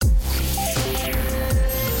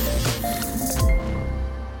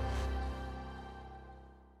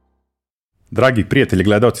Dragi prijatelji,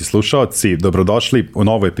 gledalci, slušaoci, dobrodošli u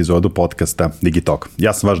novu epizodu podcasta Digitalk.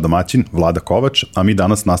 Ja sam vaš domaćin, Vlada Kovač, a mi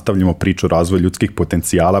danas nastavljamo priču o razvoju ljudskih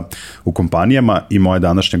potencijala u kompanijama i moja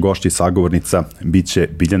današnja gošća i sagovornica biće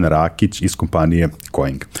Biljana Rakić iz kompanije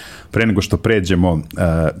Coing. Pre nego što pređemo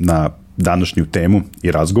na današnju temu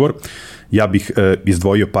i razgovor, ja bih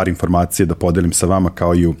izdvojio par informacija da podelim sa vama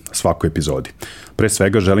kao i u svakoj epizodi. Pre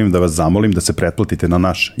svega želim da vas zamolim da se pretplatite na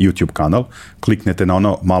naš YouTube kanal, kliknete na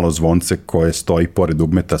ono malo zvonce koje stoji pored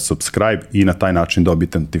dugmeta subscribe i na taj način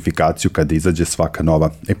dobijete notifikaciju kada izađe svaka nova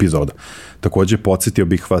epizoda. Takođe, podsjetio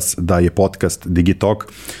bih vas da je podcast Digitalk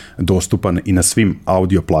dostupan i na svim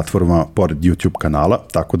audio platformama pored YouTube kanala,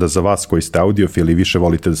 tako da za vas koji ste audiofili i više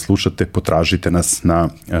volite da slušate, potražite nas na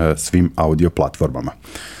svim audio platformama.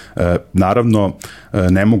 Naravno,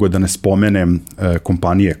 ne mogu da ne spomenem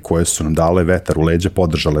kompanije koje su nam dale vetar u leđa,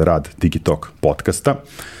 podržale rad Digitalk podcasta.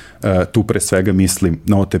 Tu pre svega mislim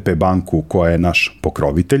na OTP banku koja je naš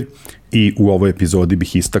pokrovitelj i u ovoj epizodi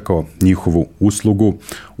bih istakao njihovu uslugu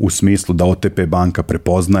u smislu da OTP banka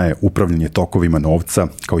prepoznaje upravljanje tokovima novca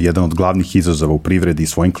kao jedan od glavnih izazova u privredi i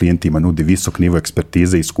svojim klijentima nudi visok nivo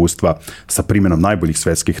ekspertize i iskustva sa primjenom najboljih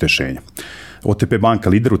svetskih rešenja. OTP banka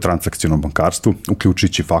lider u transakcionom bankarstvu,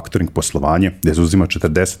 uključujući faktoring poslovanje, gde zauzima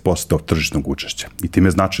 40% tržišnog učešća i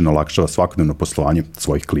time značajno olakšava svakodnevno poslovanje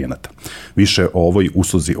svojih klijenata. Više o ovoj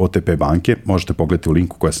usluzi OTP banke možete pogledati u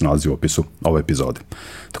linku koja se nalazi u opisu ove epizode.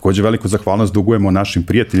 Takođe, veliku zahvalnost dugujemo našim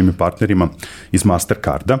prijateljima i partnerima iz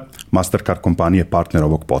Mastercarda. Mastercard kompanija je partner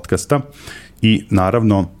ovog podcasta i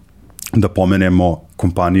naravno da pomenemo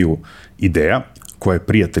kompaniju Idea, koja je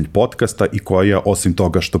prijatelj podcasta i koja, osim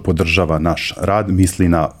toga što podržava naš rad, misli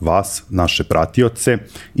na vas, naše pratioce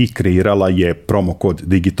i kreirala je promo kod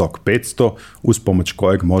Digitalk 500 uz pomoć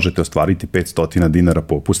kojeg možete ostvariti 500 dinara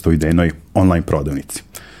popusta u Idejnoj online prodavnici.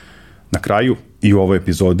 Na kraju i u ovoj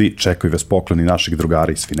epizodi čekaju vas pokloni naših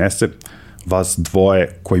drugara iz Finese, vas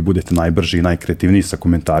dvoje koji budete najbrži i najkreativniji sa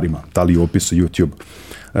komentarima, da li u opisu YouTube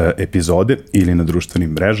epizode ili na društvenim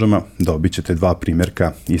mrežama, dobit ćete 2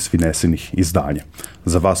 primjerka iz Finesinih izdanja.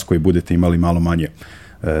 Za vas koji budete imali malo manje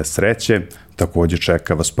sreće, također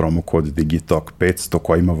čeka vas promo kod Digitalk 500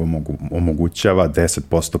 kojima vam omogućava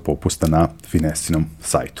 10% popusta na Finesinom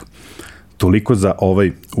sajtu. Toliko za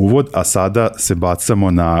ovaj uvod, a sada se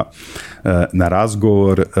bacamo na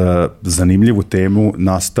razgovor, zanimljivu temu,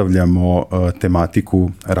 nastavljamo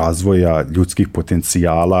tematiku razvoja ljudskih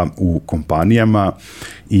potencijala u kompanijama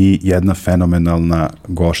i jedna fenomenalna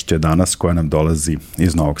gošća danas koja nam dolazi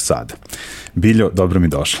iz Novog Sada. Biljo, dobro mi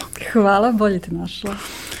došla. Hvala, bolje te našla.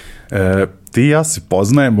 Ti i ja se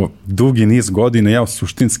poznajemo dugi niz godina, ja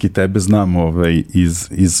suštinski tebe znam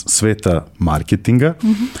iz sveta marketinga,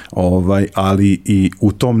 ali i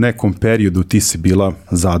u tom nekom periodu ti si bila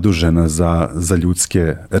zadužena za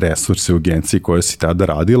ljudske resurse u agenciji koje si tada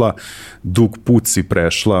radila. Dug put si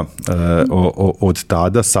prešla od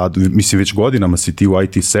tada, sad, mislim već godinama si ti u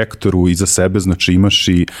IT sektoru i za sebe, znači imaš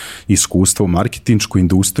i iskustvo u marketinškoj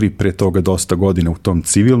industriji, pre toga dosta godina u tom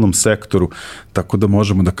civilnom sektoru, tako da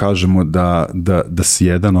možemo da kažemo da si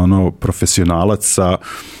jedan profesionalac sa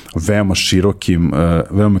veoma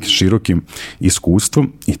širokim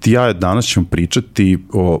iskustvom i ti ja danas ćemo pričati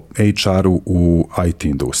o HR-u u IT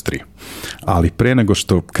industriji. Ali pre nego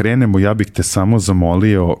što krenemo, ja bih te samo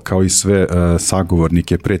zamolio, kao i sve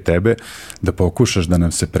sagovornike pre tebe, da pokušaš da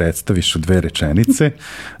nam se predstaviš u 2 rečenice.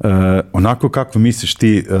 Onako kako misliš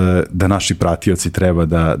ti da naši pratioci treba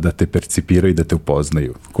da te percipiraju i da te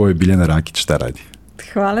upoznaju. Ko je Biljana Rakić, šta radi?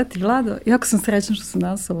 Hvala ti, Vlado. Jako sam srećna što sam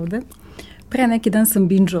danas ovde. Pre neki dan sam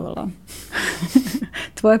binđovala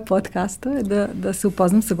tvoje podcastove da se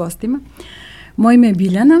upoznam sa gostima. Moje ime je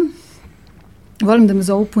Biljana. Volim da me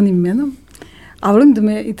zovu punim imenom, a volim da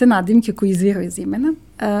me i te nadimke koji izviraju iz imena.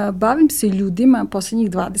 Bavim se ljudima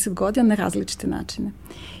poslednjih 20 godina na različite načine.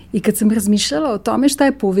 I kad sam razmišljala o tome šta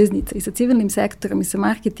je poveznica i sa civilnim sektorom, i sa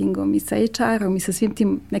marketingom, i sa HR-om, i sa svim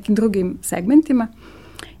tim nekim drugim segmentima,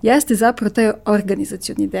 jeste zapravo taj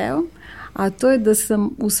organizacioni deo, a to je da sam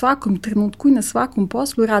u svakom trenutku i na svakom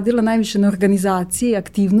poslu radila najviše na organizaciji,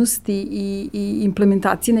 aktivnosti i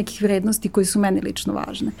implementaciji nekih vrednosti koje su meni lično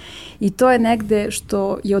važne. I to je negde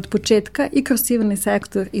što je od početka i kroz civilni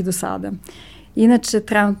sektor i do sada. Inače,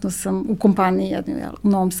 trenutno sam u kompaniji jednoj u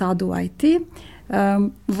Novom Sadu u IT,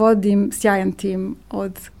 vodim sjajan tim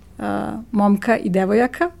od momka i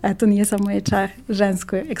devojaka, eto nije samo HR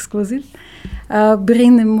žensko je ekskluziv.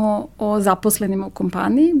 Brinemo o zaposlenima u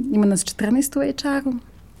kompaniji, ima nas 14 u HR-u,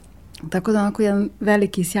 tako da onako jedan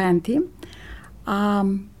veliki sjajan tim.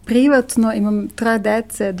 privatno, imam 3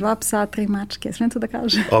 dece, 2 psa, 3 mačke, smijem to da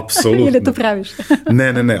kažem? Apsolutno. Ili je to previše?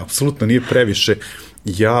 Ne, apsolutno nije previše.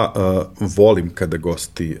 Ja volim kada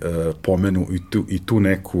gosti pomenu i tu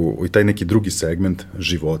neku, i taj neki drugi segment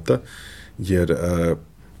života, jer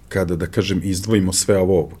kada, da kažem, izdvojimo sve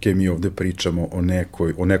ovo, ok, mi ovde pričamo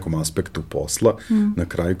o nekom aspektu posla, na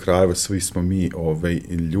kraju krajeva svi smo mi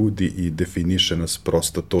ljudi i definiše nas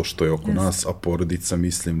prosto to što je oko nas, a porodica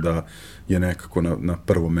mislim da je nekako na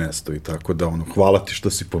prvo mesto i tako da hvala ti što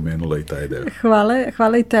si pomenula i taj deo.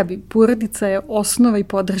 Hvala i tebi. Porodica je osnova i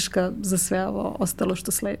podrška za sve ovo ostalo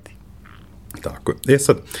što sledi. Tako je.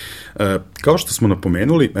 Sad, kao što smo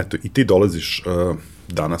napomenuli, eto, i ti dolaziš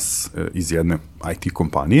danas iz jedne IT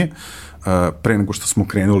kompanije. Pre nego što smo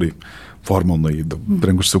krenuli formalno i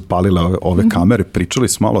pre nego što se upalile ove kamere, pričali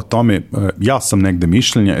smo malo o tome. Ja sam negde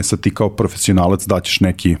mišljenja, sad ti kao profesionalac daćeš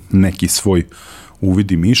neki svoj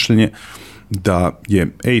uvid i mišljenje, da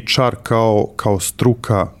je HR kao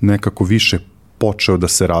struka nekako više počeo da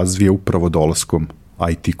se razvije upravo dolaskom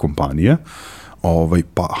IT kompanije.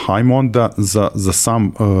 Pa hajmo onda za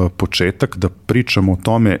sam početak da pričamo o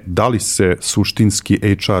tome da li se suštinski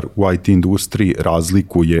HR u IT industriji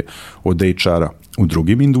razlikuje od HR-a u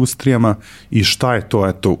drugim industrijama i šta je to,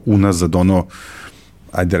 eto, unazad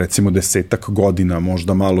ajde recimo 10 godina,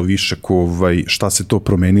 možda malo više, šta se to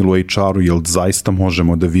promenilo u HR-u, jer zaista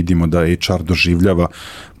možemo da vidimo da HR doživljava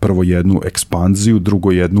prvo jednu ekspanziju,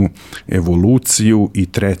 drugo jednu evoluciju i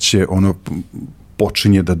treće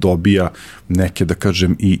počinje da dobija neke, da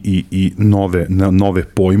kažem, i nove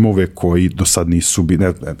pojmove koji do sad nisu bili.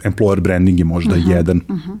 Employer branding je možda jedan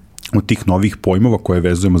od tih novih pojmova koje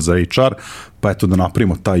vezujemo za HR, pa eto da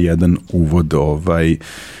napravimo taj jedan uvod,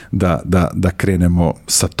 da krenemo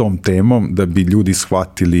sa tom temom, da bi ljudi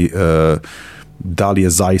shvatili da li je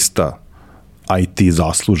zaista IT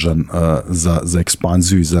zaslužan za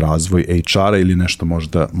ekspanziju i za razvoj HR-a ili nešto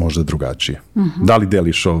možda drugačije. Da li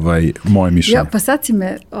deliš moje mišljenje? Ja, pa sad si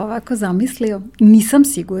me ovako zamislio, nisam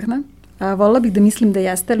sigurna. Volila bih da mislim da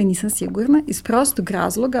jeste, ali nisam sigurna, iz prostog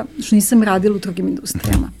razloga što nisam radila u drugim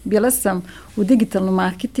industrijama. Bila sam u digitalnom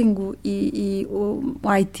marketingu i u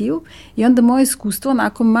IT-u i onda moje iskustvo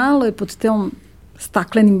onako malo je pod tom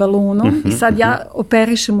staklenim balunom i sad ja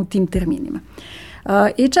operišem u tim terminima.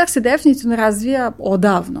 HR se definitivno razvija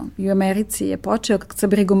odavno. I u Americi je počeo sa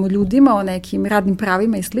brigom o ljudima, o nekim radnim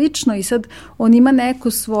pravima i slično i sad on ima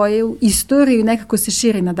neku svoju istoriju i nekako se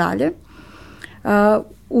širi nadalje.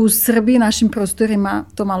 U Srbiji, našim prostorima,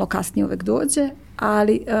 to malo kasnije uvek dođe,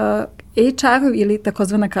 ali HR-u ili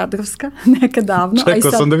takozvana kadrovska, nekad davno.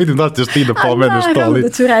 Čekao sam da vidim da ćeš ti da pomeneš to. Naravno da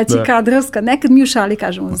ću reći kadrovska. Nekad mi u šali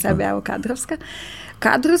kažemo za sebe, evo kadrovska.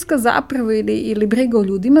 Kadrovska zapravo ili briga o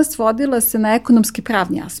ljudima svodila se na ekonomski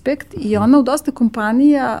pravni aspekt i ona u dosta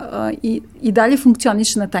kompanija i dalje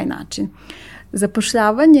funkcioniše na taj način.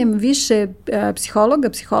 Zapošljavanjem više psihologa,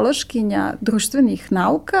 psihološkinja, društvenih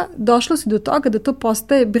nauka došlo se do toga da to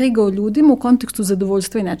postaje briga o ljudima u kontekstu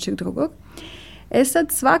zadovoljstva i nečeg drugog.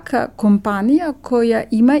 Sad svaka kompanija koja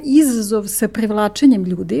ima izazov sa privlačenjem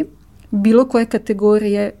ljudi, bilo koje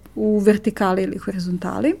kategorije u vertikali ili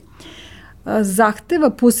horizontali, zahteva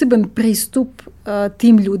poseban pristup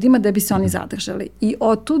tim ljudima da bi se oni zadržali. I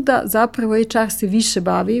otuda zapravo HR se više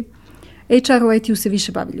bavi, HR u IT-u se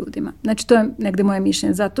više bavi ljudima. Znači to je negde moje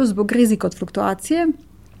mišljenje. Zato zbog rizika od fluktuacije,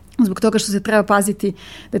 zbog toga što se treba paziti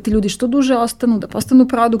da ti ljudi što duže ostanu, da postanu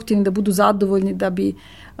produktivni, da budu zadovoljni, da bi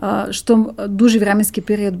što duži vremenski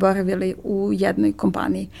period boravili u jednoj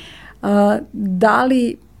kompaniji. Da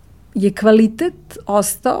li je kvalitet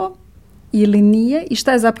ostao ili nije i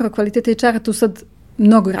šta je zapravo kvalitet HR-a, tu sad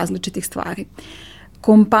mnogo različitih stvari.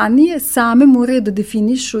 Kompanije same moraju da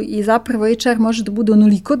definišu i zapravo HR može da bude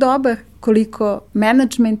onoliko dobar koliko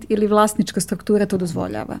management ili vlasnička struktura to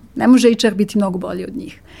dozvoljava. Ne može HR biti mnogo bolji od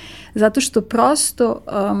njih. Zato što prosto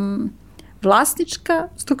vlasnička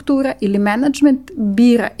struktura ili management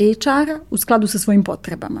bira HR-a u skladu sa svojim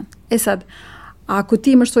potrebama. Sad, ako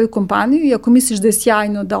ti imaš svoju kompaniju i ako misliš da je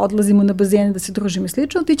sjajno da odlazimo na bazene, da se družimo i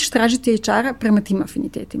slično, ti ćeš tražiti HR-a prema tim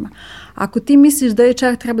afinitetima. Ako ti misliš da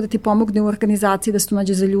HR treba da ti pomogne u organizaciji, da se tu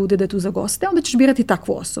nađe za ljude, da je tu za goste, onda ćeš birati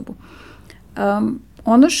takvu osobu.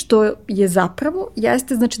 Ono što je zapravo,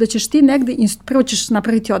 jeste znači da ćeš ti negde, prvo ćeš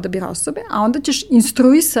napraviti odabir osobe, a onda ćeš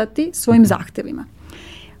instruisati svojim zahtevima.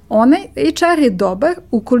 HR je dobar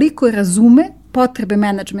ukoliko razume potrebe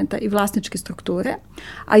menadžmenta i vlasničke strukture,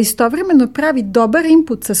 a istovremeno pravi dobar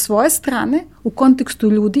input sa svoje strane u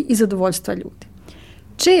kontekstu ljudi i zadovoljstva ljudi.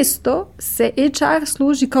 Često se HR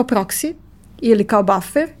služi kao proxy ili kao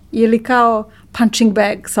buffer ili kao punching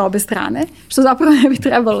bag sa obe strane, što zapravo ne bi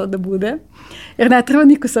trebalo da bude. jer ne treba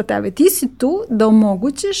niko sa tebe. Ti si tu da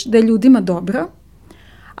omogućiš da je ljudima dobro,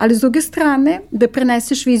 ali s druge strane da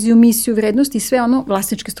preneseš viziju, misiju, vrednost i sve ono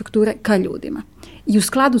vlasničke strukture ka ljudima. I u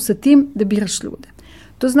skladu sa tim da biraš ljude.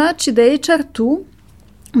 To znači da je HR tu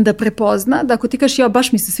da prepozna, da ako ti kažeš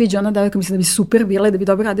baš mi se sviđa ona devojka, mislim da bi super bila i da bi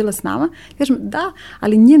dobro radila s nama, kažem da,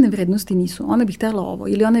 ali njene vrednosti nisu. Ona bi htjela ovo,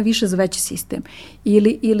 ili ona je više za veći sistem,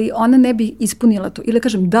 ili ona ne bi ispunila to, ili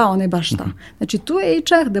kažem da, ona je baš ta. Znači tu je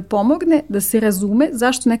HR da pomogne, da se razume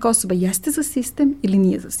zašto neka osoba jeste za sistem ili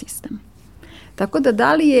nije za sistem. Tako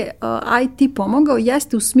da li je IT pomogao,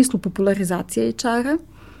 jeste u smislu popularizacije HR-a.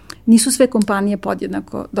 Nisu sve kompanije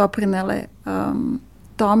podjednako doprinele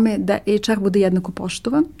tome da HR bude jednako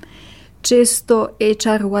poštovan. Često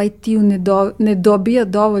HR u IT-u ne dobija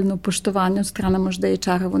dovoljno poštovanja od strana možda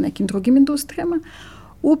HR-a u nekim drugim industrijama,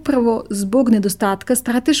 upravo zbog nedostatka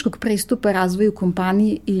strateškog pristupa razvoju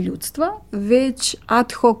kompanije i ljudstva, već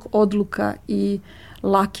ad hoc odluka i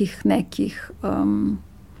lakih nekih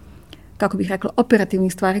kako bih rekla,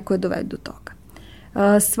 operativnih stvari koje dovedu do toga.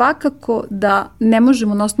 Svakako da ne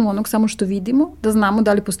možemo na osnovu onog samo što vidimo, da znamo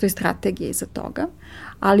da li postoji strategija iza toga,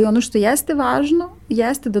 ali ono što jeste važno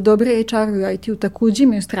jeste da dobre HR u IT-u također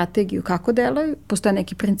imaju strategiju kako delaju, postoje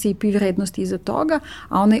neki principi i vrednosti iza toga,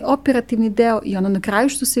 a onaj operativni deo i ono na kraju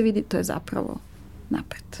što se vidi, to je zapravo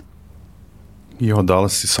napred. I dala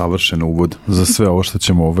si savršen uvod za sve ovo što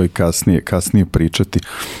ćemo kasnije pričati.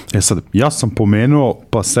 Sad, ja sam pomenuo,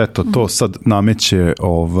 pa se to sad nameće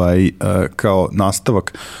kao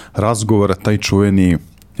nastavak razgovora, taj čuveni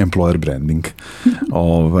employer branding.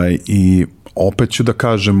 I opet ću da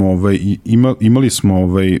kažem, imali smo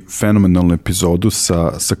fenomenalnu epizodu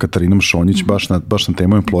sa Katarinom Šonjić baš na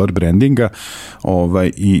temu employer brandinga,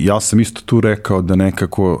 i ja sam isto tu rekao da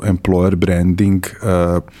nekako employer branding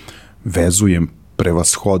vezujem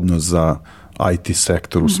prevashodno za IT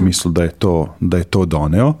sektor u smislu da je to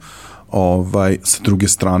doneo. Sa druge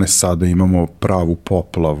strane sada imamo pravu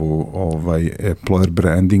poplavu employer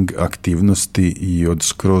branding aktivnosti i od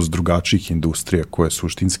skroz drugačijih industrija koje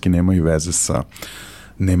suštinski nemaju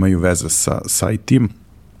veze sa IT-im.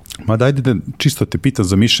 Ma dajde da čisto te pitam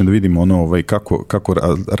za mišljenje da vidimo kako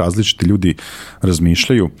različiti ljudi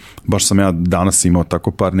razmišljaju. Baš sam ja danas imao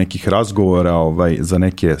tako par nekih razgovora za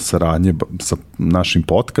neke saradnje sa našim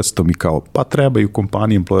podcastom i kao pa trebaju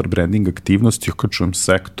kompanije employer branding aktivnosti, ja kad čujem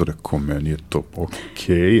sektore, ko meni je to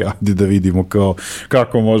ajde da vidimo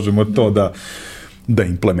kako možemo to da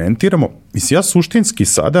implementiramo. Mislim, ja suštinski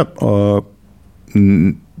sada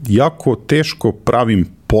jako teško pravim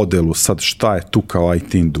podelu sad šta je tu kao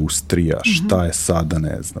IT industrija, šta je sada,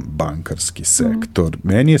 ne znam, bankarski sektor.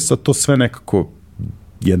 Meni je sad to sve nekako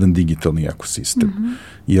jedan digitalni ekosistem.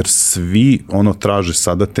 Jer svi traže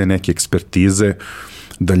sada te neke ekspertize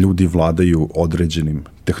da ljudi vladaju određenim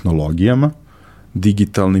tehnologijama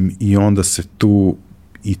digitalnim i onda se tu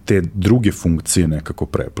i te druge funkcije nekako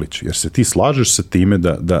prepliču. Jer se ti slažeš sa time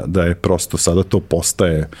da je prosto sada to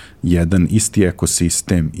postaje jedan isti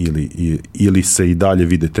ekosistem ili se i dalje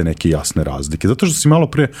vidite neke jasne razlike. Zato što si malo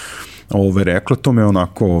pre rekla, to me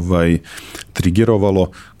onako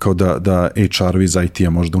trigerovalo kao da HR-ovi iz IT-a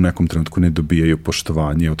možda u nekom trenutku ne dobijaju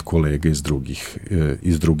poštovanje od kolega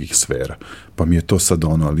iz drugih sfera. Pa mi je to sad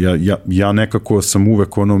ali ja nekako sam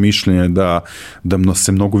uvek mišljenje da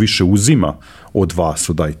se mnogo više uzima od vas,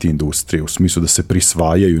 od IT industrije, u smislu da se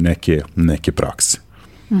prisvajaju neke prakse.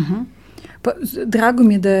 Pa, drago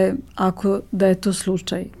mi je da je to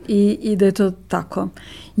slučaj i da je to tako.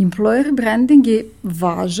 Employer branding je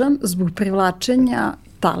važan zbog privlačenja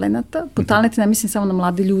talenata. Po talente ne mislim samo na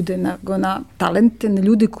mlade ljude, nego na talente, na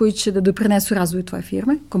ljude koji će da doprinesu razvoju tvoje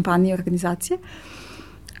firme, kompanije, organizacije.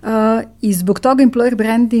 I zbog toga employer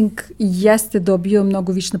branding jeste dobio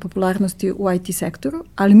mnogo više na popularnosti u IT sektoru,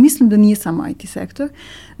 ali mislim da nije samo IT sektor,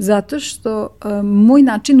 zato što moj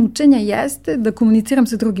način učenja jeste da komuniciram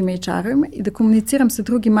sa drugim HR-ovima i da komuniciram sa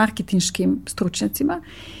drugim marketinškim stručnjacima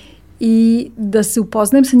i da se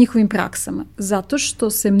upoznajem sa njihovim praksama, zato što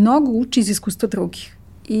se mnogo uči iz iskustva drugih.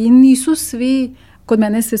 I nisu svi, kod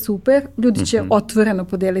mene je sve super, ljudi će otvoreno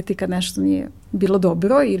podeliti kad nešto nije bilo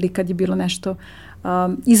dobro ili kad je bilo nešto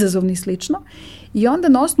izazovno i slično. I onda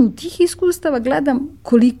na osnovu tih iskustava gledam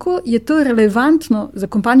koliko je to relevantno za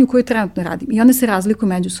kompaniju koju trenutno radim. I one se razlikuju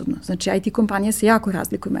međusobno. Znači, IT kompanije se jako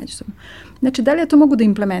razlikuju međusobno. Znači, da li ja to mogu da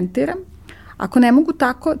implementiram? Ako ne mogu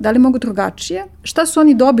tako, da li mogu drugačije? Šta su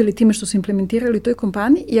oni dobili time što su implementirali u toj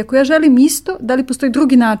kompaniji? I ako ja želim isto, da li postoji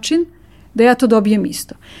drugi način da ja to dobijem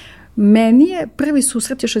isto? Meni je prvi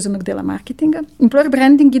susret još iz onog dela marketinga. Employer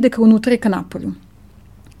branding ide ka unutra i ka napolju.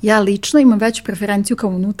 Ja lično imam veću preferenciju kao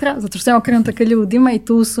unutra, zato što sam okrenuta ka ljudima i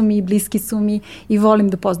tu su mi, bliski su mi i volim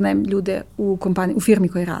da poznajem ljude u firmi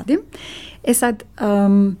koji radim. Sad,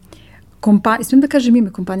 smijem da kažem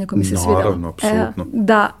ime kompanije koja mi se svidela? Naravno,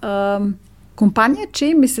 apsolutno. Kompanija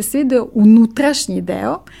čiji mi se svideo unutrašnji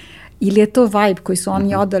deo, ili je to vibe koji su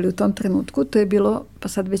oni odali u tom trenutku, to je bilo, pa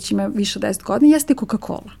sad već ima više od 10 godina, jeste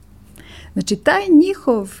Coca-Cola. Znači, taj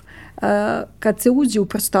njihov, kad se uđe u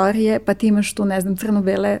prostorije, pa ti imaš tu, ne znam,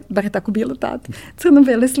 crno-bele, bar je tako bilo tad,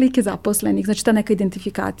 crno-bele slike zaposlenih, znači ta neka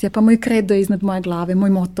identifikacija, pa moj kredo je iznad moje glave, moj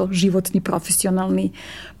moto, životni, profesionalni,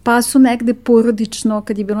 pa su negde porodično,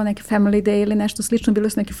 kad je bilo neke family day ili nešto slično, bilo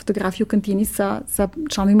su neke fotografije u kantini sa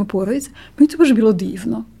članovima porodice, meni to baš bilo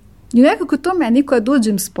divno. I nekako to meni, koja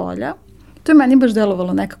dođem s polja, to je meni baš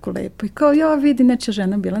delovalo nekako lepo. I kao, vidi, nečija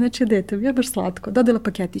žena bila, nečija dete, je baš slatko, dodala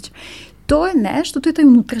paketić. To je nešto, to je taj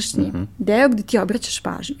unutrašnji deo gde ti obraćaš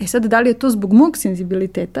pažnju. Sad, da li je to zbog mog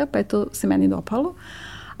senzibiliteta, pa je to se meni dopalo,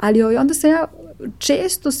 ali onda se ja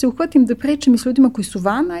često se uhvatim da pričam i s ljudima koji su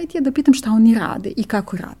van IT-a, da pitam šta oni rade i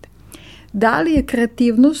kako rade. Da li je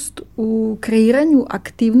kreativnost u kreiranju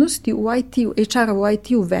aktivnosti u IT-u, HR-a u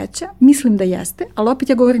IT-u veća? Mislim da jeste, ali opet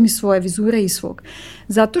ja govorim iz svoje vizure i svog.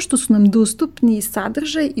 Zato što su nam dostupni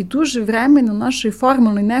sadržaj i duže vremena u našoj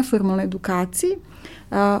formalnoj i neformalnoj edukaciji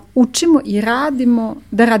učimo i radimo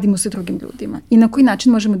da radimo sa drugim ljudima i na koji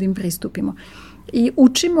način možemo da im pristupimo. I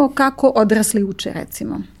učimo kako odrasli uče,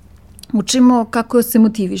 recimo. Učimo kako se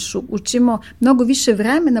motivišu, učimo mnogo više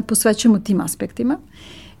vremena posvećujemo tim aspektima.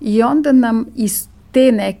 I onda nam iz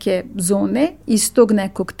te neke zone, iz tog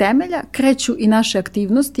nekog temelja, kreću i naše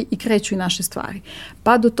aktivnosti i kreću i naše stvari.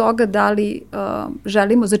 Pa do toga da li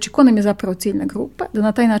želimo, znači ko nam je zapravo ciljna grupa, da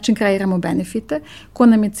na taj način kreiramo benefite, ko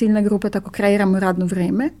nam je ciljna grupa, tako kreiramo radno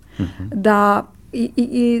vreme, da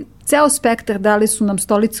i ceo spektar, da li su nam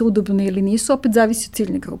stolice udobne ili nisu, opet zavisi od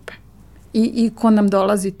ciljne grupe. I ko nam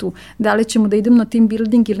dolazi tu. Da li ćemo da idemo na team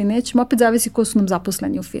building ili nećemo, opet zavisi ko su nam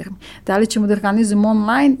zaposleni u firmi. Da li ćemo da organizujemo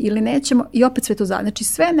online ili nećemo i opet sve to zavisi. Znači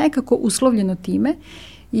sve je nekako uslovljeno time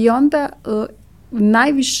i onda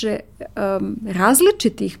najviše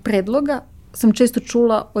različitih predloga sam često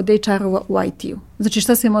čula od HR-ova u IT-u. Znači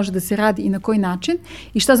šta se može da se radi i na koji način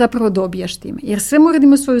i šta zapravo dobijaš time. Jer sve mora da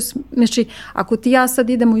ima svoju, znači ako ti ja sad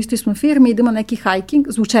idemo u istoj smo firmi, idemo neki hiking,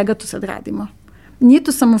 zbog čega to sad radimo? Nije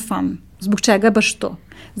to samo fun. Zbog čega baš to?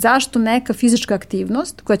 Zašto neka fizička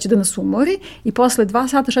aktivnost koja će da nas umori i posle 2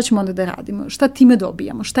 sata šta ćemo onda da radimo? Šta time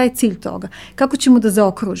dobijamo? Šta je cilj toga? Kako ćemo da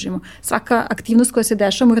zaokružimo? Svaka aktivnost koja se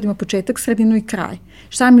dešava mora da ima početak, sredinu i kraj.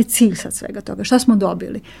 Šta nam je cilj sad svega toga? Šta smo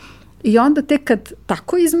dobili? I onda tek kad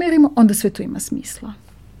tako izmerimo, onda sve to ima smisla.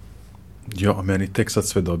 Meni tek sad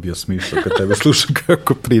sve dobija smisla kad tebe slušam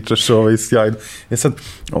kako pričaš, sjajno. Sad,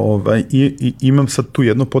 imam sad tu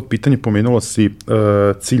jedno podpitanje, pomenula si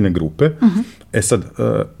ciljne grupe. Sad,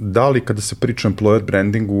 da li kada se priča o employer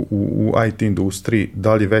brandingu u IT industriji,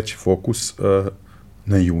 da li je veći fokus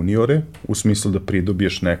na juniore, u smislu da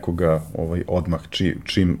pridobiješ nekoga odmah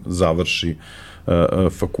čim završi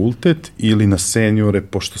fakultet, ili na seniore,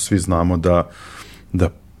 pošto svi znamo da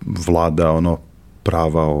vlada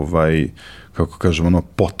prava, kako kažem,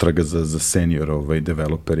 potraga za senior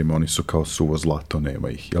developerima, oni su kao suvo zlato, nema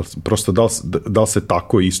ih. Prosto, da li se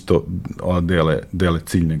tako isto dele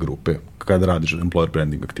ciljne grupe kada radiš employer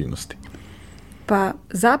branding aktivnosti? Pa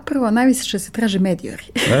zapravo najviše se traže mediori.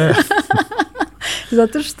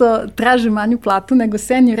 Zato što traže manju platu nego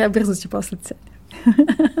senior, a brzo će poslati senior.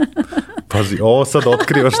 Pazi, ovo sad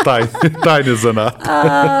otkrivaš tajne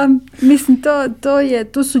zanata. Mislim,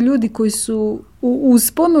 to su ljudi koji su u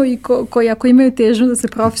usponu i koji ako imaju težnju da se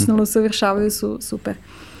profesionalno usavršavaju su super.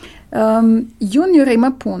 Juniora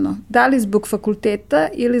ima puno. Da li zbog fakulteta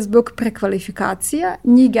ili zbog prekvalifikacija,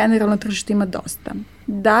 njih generalno tržište ima dosta.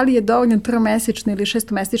 Da li je dovoljno 3-mesečni ili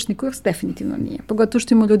 6-mesečni kurs? Definitivno nije. Pogotovo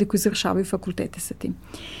što ima ljudi koji završavaju fakultete sa tim.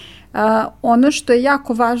 Ono što je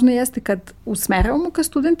jako važno jeste kad usmeravamo ka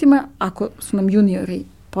studentima, ako su nam juniori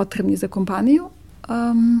potrebni za kompaniju,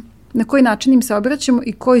 na koji način im se obraćamo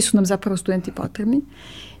i koji su nam zapravo studenti potrebni.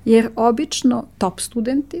 Jer obično top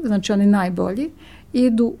studenti, znači oni najbolji,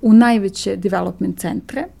 idu u najveće development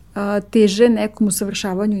centre, teže nekom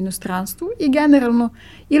usavršavanju u inostranstvu i generalno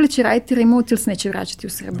ili će raditi remote ili se neće vraćati u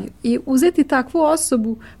Srbiju. I uzeti takvu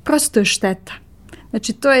osobu prosto je šteta.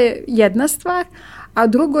 Znači to je jedna stvar, a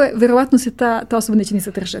drugo je, verovatno se ta osoba neće ni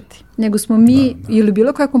zadržati. Nego smo mi ili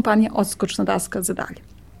bilo koja kompanija odskočna daska za dalje.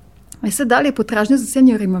 Sad, da li je potražnja za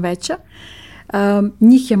seniorima veća?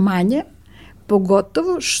 Njih je manje,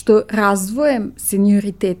 pogotovo što razvojem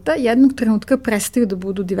senioriteta jednog trenutka prestaju da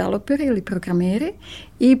budu developeri ili programeri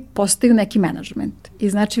i postaju neki menadžment. I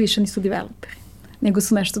znači više nisu developeri. nego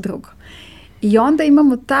su nešto drugo. I onda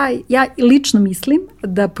imamo ja lično mislim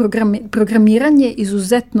da programiranje je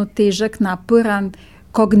izuzetno težak, naporan,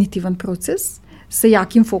 kognitivan proces sa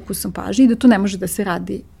jakim fokusom pažnje i da to ne može da se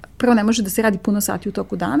radi. Prvo, ne može da se radi puno sati u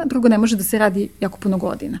toku dana, drugo, ne može da se radi jako puno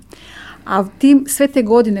godina. A sve te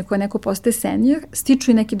godine koje neko postaje senior,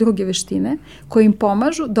 stiču i neke druge veštine koje im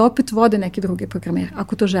pomažu da opet vode neke druge programere,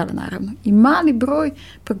 ako to žele naravno. I mali broj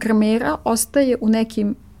programera ostaje u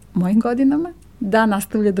nekim mojim godinama da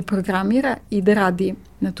nastavlja da programira i da radi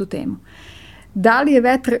na tu temu. Da li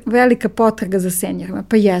je velika potraga za seniorima?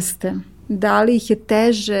 Pa jeste. Da li ih je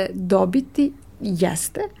teže dobiti?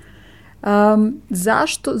 Jeste.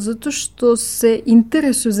 Zašto? Zato što se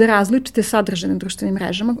interesuju za različite sadržaje na društvenim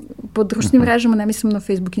mrežama. Po društvenim mrežama ne mislim na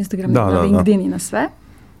Facebook, Instagram, LinkedIn i na sve.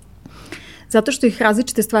 Zato što ih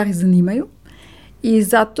različite stvari zanimaju i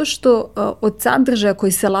zato što od sadržaja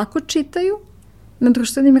koji se lako čitaju na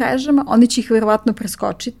društvenim mrežama, oni će ih verovatno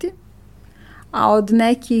preskočiti, a od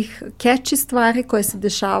nekih catchy stvari koje se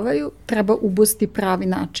dešavaju treba ubosti pravi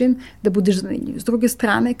način da budeš zanimljiv. S druge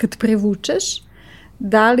strane, kad prevučeš,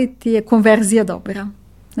 da li ti je konverzija dobra?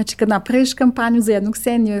 Znači, kad napraviš kampanju za jednog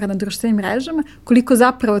seniora na društvenim mrežama, koliko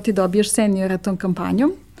zapravo ti dobiješ seniora tom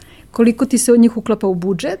kampanjom, koliko ti se od njih uklapa u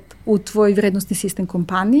budžet, u tvoj vrednostni sistem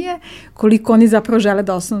kompanije, koliko oni zapravo žele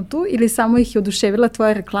da ostanu tu ili samo ih je oduševila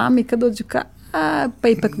tvoja reklama i kad dođu pa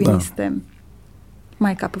ipak vi niste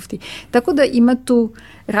my cup of tea. Tako da ima tu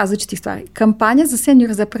različitih stvari. Kampanja za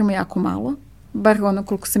seniora zapravo jako malo, bar ono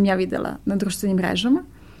koliko sam ja videla na društvenim mrežama.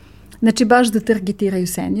 Znači, baš da targetiraju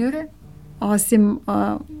seniore, osim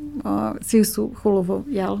svi su Hulovo,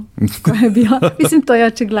 jel? Koja je bila. Mislim, to je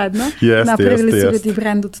očigledno. Napravili su ljudi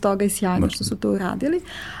brand od toga i sjajno što su to uradili.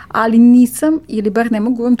 Ali nisam, ili bar ne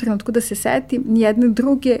mogu u ovom trenutku da se setim, nijedne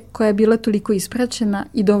druge koja je bila toliko ispraćena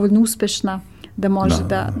i dovoljno uspešna da može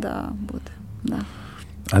da bude. Da.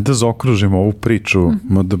 Ajde da zaokružimo ovu priču,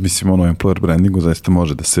 da mislim, employer brandingu zaista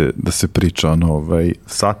može da se priča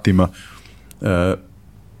satima.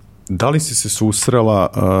 Da li si se susrela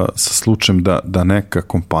sa slučajem da neka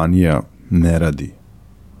kompanija ne radi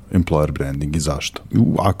employer branding i zašto?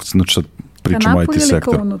 Ako sad pričamo IT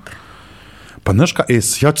sektor. Ka unutra? Pa znaš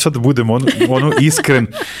ja ću sad da budem iskren,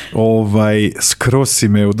 skroz si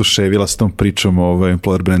me oduševila s tom pričom o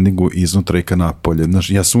employer brandingu iznutra i ka napolje. Znaš,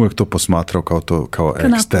 ja sam uvijek to posmatrao kao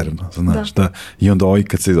eksterno, znaš, da. I onda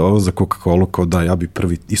kad se ovo za Coca-Cola, kao da, ja bi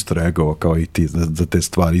prvi isto reagovao kao i ti za te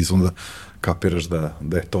stvari, i onda kapiraš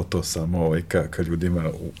da je to samo ka ljudima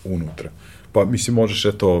unutra. Pa mislim, možeš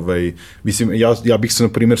mislim, ja bih se na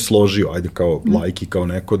primjer složio, ajde kao lajki, kao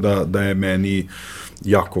neko, da je meni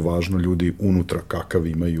jako važno ljudi unutra kakav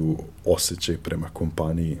imaju osjećaj prema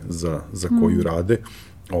kompaniji za koju rade.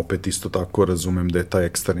 Opet isto tako razumem da je taj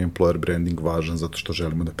eksterni employer branding važan zato što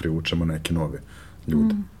želimo da privučemo neke nove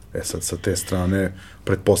ljude. Sad sa te strane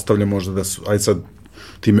pretpostavljam možda da su, ajde sad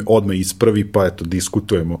ti me odmah ispravi, pa eto,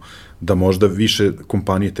 diskutujemo da možda više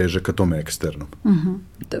kompanije teže ka tome eksternom.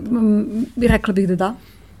 Rekla bih da.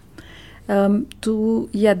 Tu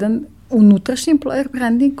jedan unutrašnji employer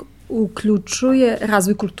branding uključuje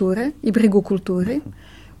razvoj kulture i brigu o kulturi,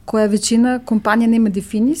 koja većina kompanija nema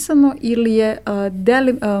definisano ili je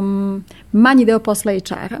manji deo posla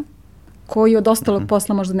HR-a, koji od ostalog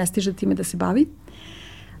posla možda ne stiže time da se bavi.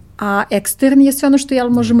 A eksterni je sve ono što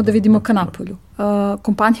možemo da vidimo ka napolju.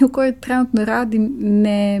 Kompanija u kojoj trenutno radim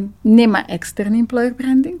nema eksterni employer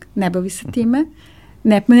branding, ne bavi se time,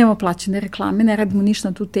 nema plaćene reklame, ne radimo ništa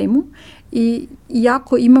na tu temu i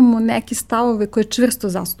iako imamo neke stavove koje čvrsto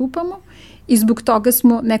zastupamo i zbog toga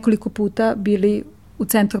smo nekoliko puta bili u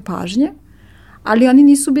centru pažnje, ali oni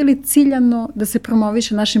nisu bili ciljano da se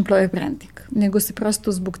promoviše naš employer branding, nego se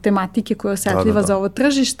prosto zbog tematike koja je osetljiva za ovo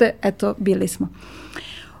tržište, eto, bili smo.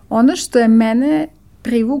 Ono što je mene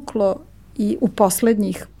privuklo i u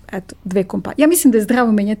poslednjih 2 kompanije. Ja mislim da je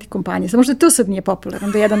zdravo menjati kompanije. Samo što to sad nije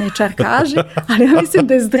popularno da jedan HR kaže, ali ja mislim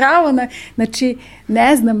da je zdravo znači,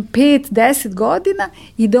 5-10 godina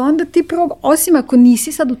i da onda ti osim ako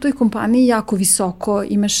nisi sad u toj kompaniji jako visoko,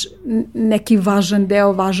 imaš neki važan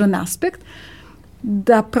deo, važan aspekt,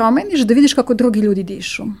 da promeniš, da vidiš kako drugi ljudi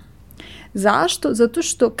dišu. Zašto? Zato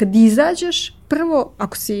što kad izađeš, prvo,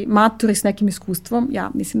 ako si matori s nekim iskustvom,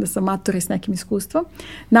 ja mislim da sam matori s nekim iskustvom,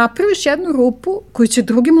 napraviš jednu rupu koju će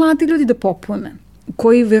drugi mladi ljudi da popune,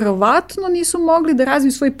 koji verovatno nisu mogli da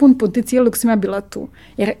razviju svoj pun potencijal dok sam ja bila tu.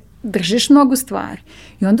 Jer držiš mnogo stvari.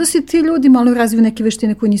 I onda si ti ljudi malo razviju neke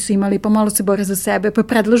veštine koje nisu imali, pa malo se bore za sebe, pa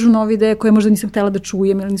predlažu nove ideje koje možda nisam htjela da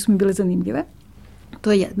čujem ili nisu mi bile zanimljive.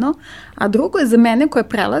 To je jedno. A drugo je za mene koje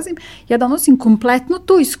prelazim, ja donosim kompletno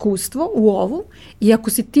to iskustvo u ovu i ako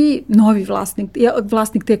si ti novi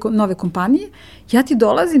vlasnik te nove kompanije, ja ti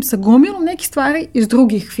dolazim sa gomilom nekih stvari iz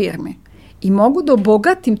drugih firmi. I mogu da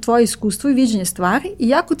obogatim tvoje iskustvo i viđenje stvari,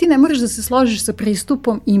 iako ti ne moraš da se složiš sa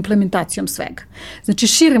pristupom i implementacijom svega. Znači,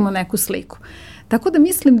 širimo neku sliku. Tako da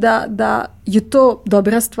mislim da je to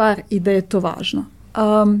dobra stvar i da je to važno.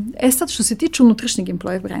 Sad, što se tiče unutrašnjeg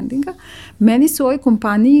employer brandinga, meni se u ovoj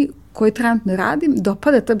kompaniji koju trenutno radim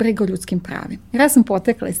dopada ta briga o ljudskim pravima. Ja sam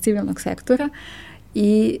potekla iz civilnog sektora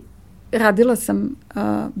i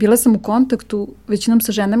bila sam u kontaktu većinom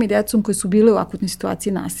sa ženama i decom koje su bile u akutnoj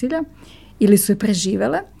situaciji nasilja ili su je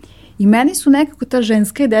preživele i meni su nekako ta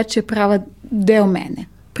ženska i dečja prava deo mene.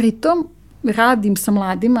 Pritom radim sa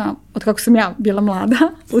mladima, od kako sam ja bila mlada,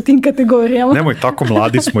 u tim kategorijama. Nemoj tako,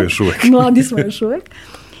 mladi smo još uvek. Mladi smo još uvek.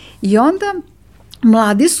 I onda,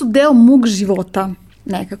 mladi su deo mog života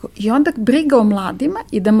nekako. I onda briga o mladima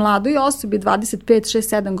i da mladoj osobi 25,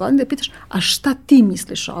 6, 7 godina da pitaš, a šta ti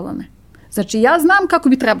misliš o ovome? Znači, ja znam kako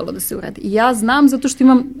bi trebalo da se uradi. I ja znam zato što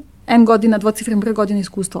imam N godina, dvocifren broj godina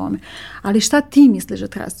iskustva o ovome. Ali šta ti misliš da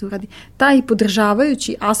treba se uradi? Taj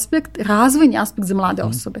podržavajući aspekt, razvojni aspekt za mlade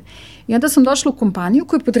osobe. I onda sam došla u kompaniju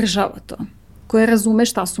koja podržava to. Koja razume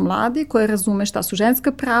šta su mladi, koja razume šta su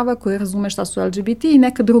ženska prava, koja razume šta su LGBT i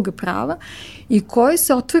neka druga prava i koja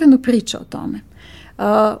se otvoreno priča o tome.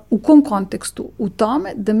 U kom kontekstu? U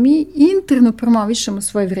tome da mi interno promovišemo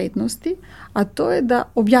svoje vrednosti, a to je da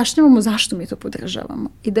objašnjavamo zašto mi to podržavamo.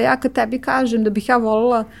 I da ja kad tebi kažem da bih ja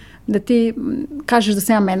volila da ti kažeš da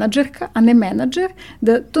sam ja menadžerka, a ne menadžer,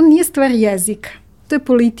 da to nije stvar jezika. To je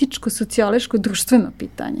političko, sociološko, društveno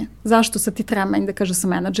pitanje. Zašto sad ti treba meni da kažem da sam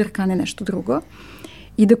menadžerka, a ne nešto drugo?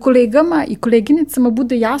 I da kolegama i koleginicama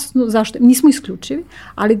bude jasno zašto, nismo isključivi,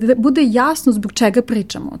 ali da bude jasno zbog čega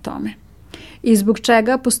pričamo o tome. I zbog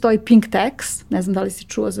čega postoji Pink Tax, ne znam da li si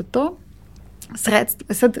čuo za to,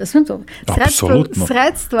 Apsolutno.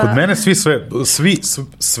 Kod mene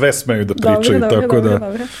sve smeju da pričaju.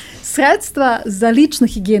 Dobro. Sredstva za ličnu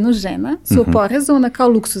higijenu žena su oporezovana kao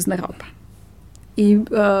luksuzna roba. I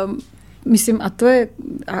mislim, a to je,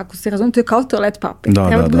 ako se razumije, to je kao toalet papir.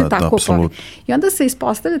 Treba da bude tako oporen. I onda se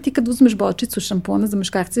ispostavlja ti kad uzmeš bočicu šampona za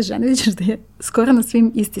muškarce i žene, vidiš da je skoro na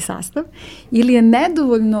svim isti sastav, ili je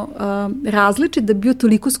nedovoljno različit da bi bio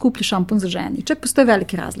toliko skuplji šampon za žene. Čak postoje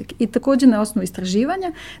velike razlike. I također na osnovu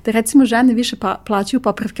istraživanja da recimo žene više plaćaju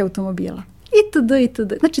popravke automobila.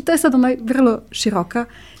 Itd. Znači, to je sad ona vrlo široka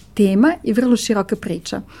tema i vrlo široka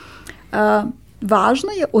priča. Važno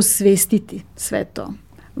je osvestiti sve to.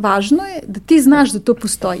 Važno je da ti znaš da to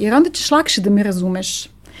postoji, jer onda ćeš lakše da me razumeš.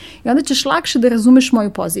 I onda ćeš lakše da razumeš moju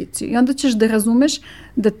poziciju. I onda ćeš da razumeš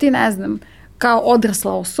da ti, ne znam, kao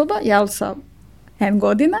odrasla osoba, jel sa N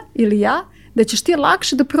godina ili ja, da ćeš ti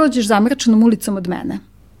lakše da prođeš zamračenom ulicom od mene.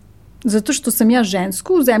 Zato što sam ja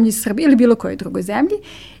žensku u zemlji Srbije ili bilo kojoj drugoj zemlji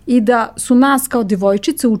i da su nas kao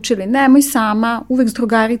devojčice učili nemoj sama, uvek s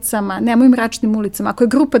drugaricama, nemoj mračnim ulicama. Ako je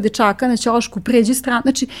grupa dečaka na ćošku, pređi stranu.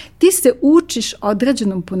 Znači, ti se učiš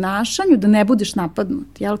određenom ponašanju da ne budeš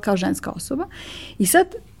napadnut, jel, kao ženska osoba. I sad,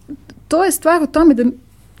 to je stvar u tome da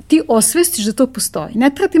ti osvestiš da to postoji. Ne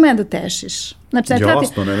treba ti mene da tešiš. Znači,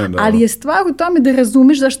 ali je stvar u tome da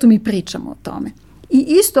razumeš zašto mi pričamo o tome. I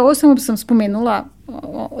isto, ovo samo sam spomenula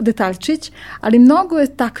detaljčić, ali mnogo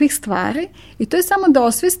je takvih stvari i to je samo da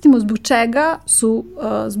osvestimo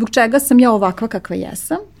zbog čega sam ja ovakva kakva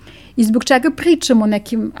jesam i zbog čega pričamo o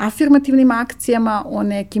nekim afirmativnim akcijama, o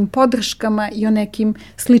nekim podrškama i o nekim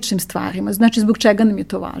sličnim stvarima. Znači, zbog čega nam je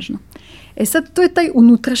to važno. Sad, to je taj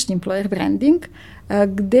unutrašnji employer branding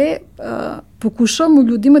gde pokušavamo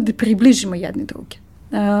ljudima da približimo jedni druge.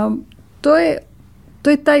 To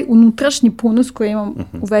je taj unutrašnji ponos koji imam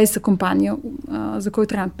u vezi sa kompanijom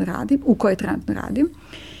u kojoj trenutno radim.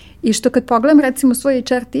 I što kad pogledam recimo svoj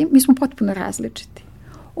HR tim, mi smo potpuno različiti.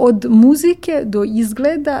 Od muzike do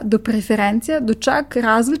izgleda, do preferencija, do čak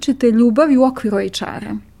različite ljubavi u okviru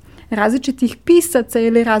HR-a. Različitih pisaca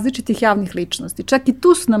ili različitih javnih ličnosti. Čak i tu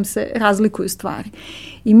nam se razlikuju stvari.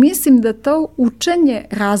 I mislim da to učenje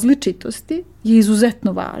različitosti je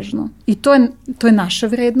izuzetno važno. I to je naša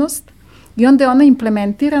vrednost. I onda je ona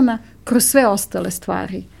implementirana kroz sve ostale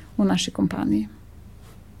stvari u našoj kompaniji.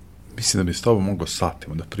 Mislim da bi s tobom mogao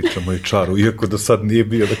satima da pričamo o HR-u, iako do sad nije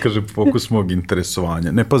bio, da kažem, fokus mog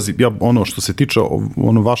interesovanja. Ne, pazi, ja ono što se tiče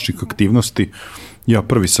vaših aktivnosti, ja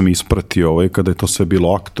prvi sam ispratio kada je to sve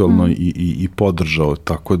bilo aktualno i podržao,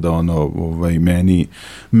 tako da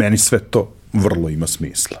meni sve to vrlo ima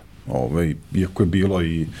smisla. Iako je bilo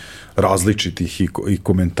i različitih i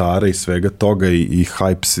komentara i svega toga i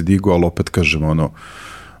hype se digo, ali opet kažem,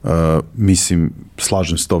 mislim,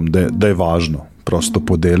 slažem s tom da je važno prosto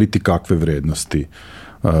podeliti kakve vrednosti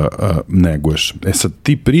neguješ. Sad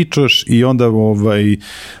ti pričaš i onda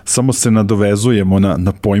samo se nadovezujemo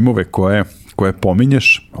na pojmove koje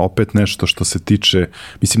pominješ, opet nešto što se tiče,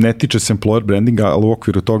 mislim ne tiče se employer brandinga, ali u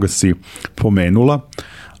okviru toga si pomenula,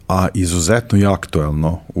 a izuzetno je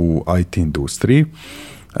aktuelno u IT industriji,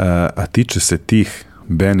 a tiče se tih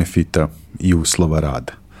benefita i uslova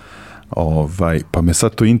rada. Pa me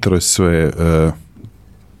sad to interesuje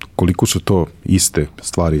koliko su to iste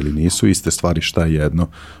stvari ili nisu iste stvari, šta je jedno,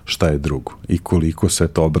 šta je drugo i koliko se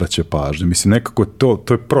to obraća pažnje. Mislim, nekako to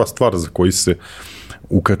je prva stvar za koju se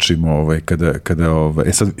ukačimo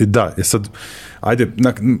sad, ajde,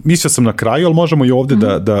 mislio sam na kraju, ali možemo i ovde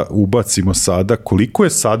da ubacimo sada koliko je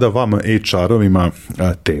sada vama HR-ovima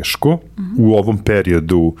teško u ovom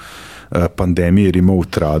periodu pandemije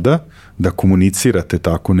remote rada da komunicirate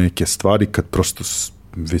tako neke stvari kad prosto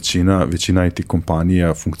većina IT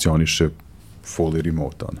kompanija funkcioniše fully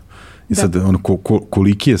remote. I sad,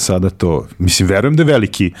 koliki je sada to, mislim, verujem da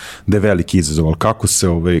je veliki izazov,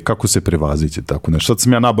 ali kako se prevaziće tako nešto? Sad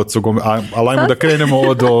sam ja nabacao, ali ajmo da krenemo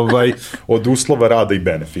od uslova rada i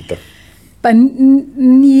benefita. Pa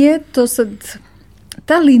nije to sad,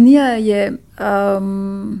 ta linija je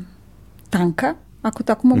tanka, ako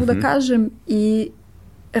tako mogu da kažem, i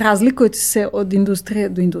razlikuje se od industrije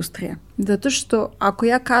do industrije. Zato što ako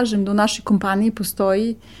ja kažem da u našoj kompaniji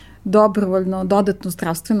postoji dobrovoljno dodatno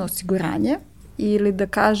zdravstveno osiguranje ili da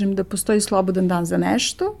kažem da postoji slobodan dan za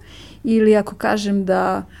nešto ili ako kažem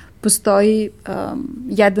da postoji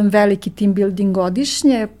jedan veliki team building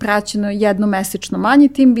godišnje, praćeno jednomesečno manji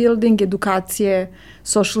team building, edukacije,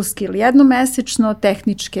 social skill jednomesečno,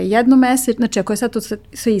 tehničke jednomesečno, znači ako ja sad to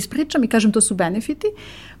sve ispričam i kažem to su benefiti,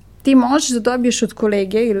 ti možeš da dobiješ od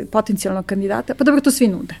kolege ili potencijalnog kandidata, pa dobro, to svi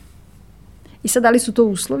nude. I sad, da li su to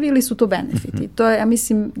uslovi ili su to benefiti? To je, ja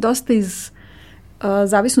mislim, dosta iz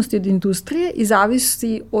zavisnosti od industrije i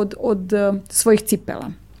zavisi od svojih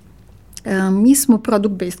cipela. Mi smo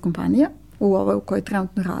product-based kompanija u ovoj u kojoj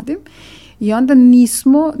trenutno radim i onda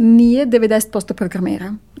nije 90%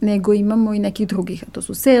 programera, nego imamo i nekih drugih. To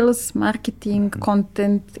su sales, marketing,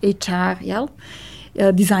 content, HR, jel?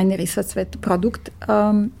 Dizajneri, sve produkt.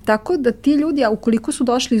 Tako da ti ljudi, a ukoliko su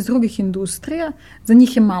došli iz drugih industrija, za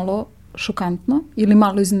njih je malo šokantno ili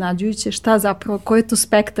malo iznenađujuće šta zapravo, koji je to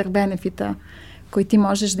spektar benefita koji ti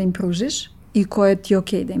možeš da im pružiš i koje ti je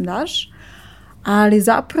okej da im daš, ali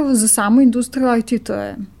zapravo za samu industriju IT to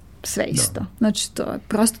je sve isto. Znači,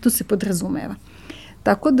 prosto to se podrazumeva.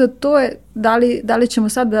 Tako da to je, da li ćemo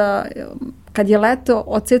sad da, kad je leto,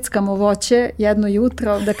 odseckamo voće jedno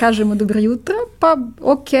jutro, da kažemo dobro jutro, pa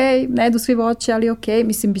okej, ne jedu svi voće, ali okej,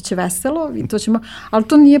 mislim, bit će veselo, i to ćemo, ali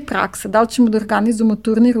to nije praksa. Da li ćemo da organizujemo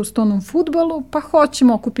turnir u stonom fudbalu, pa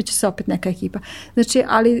hoćemo, okupit će se opet neka ekipa. Znači,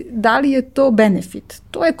 ali da li je to benefit?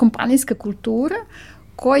 To je kompanijska kultura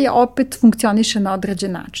koja opet funkcioniše na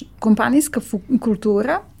određen način. Kompanijska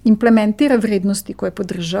kultura implementira vrednosti koje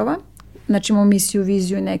podržava. Znači imamo misiju,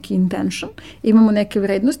 viziju i neki intention. Imamo neke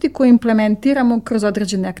vrednosti koje implementiramo kroz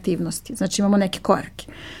određene aktivnosti. Znači imamo neke korake.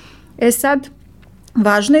 Sad,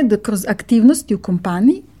 važno je da kroz aktivnosti u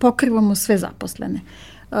kompaniji pokrivamo sve zaposlene.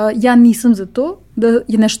 Ja nisam za to da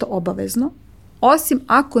je nešto obavezno, osim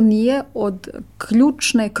ako nije od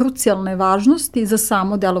ključne, krucijalne važnosti za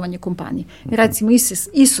samo delovanje kompanije. Recimo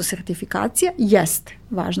ISO sertifikacija jeste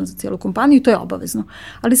važna za cijelu kompaniju i to je obavezno.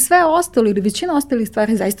 Ali sve ostalo ili većina ostalih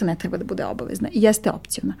stvari zaista ne treba da bude obavezna i jeste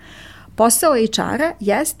opcijona. Posao HR-a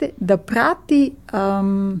jeste da prati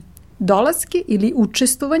dolaske ili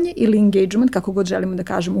učestvovanje ili engagement, kako god želimo da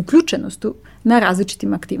kažemo, uključenost na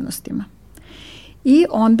različitim aktivnostima. I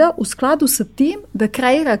onda u skladu sa tim da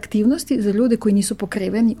kreira aktivnosti za ljude koji nisu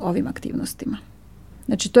pokriveni ovim aktivnostima.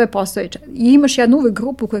 Znači to je posao HR. I imaš jednu uvek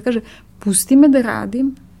grupu koja kaže pusti me da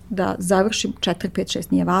radim, da završim 4, 5,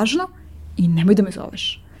 6, nije važno i nemoj da me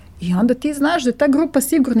zoveš. I onda ti znaš da je ta grupa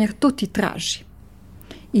sigurna jer to ti traži.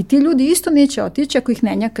 I ti ljudi isto neće otići ako ih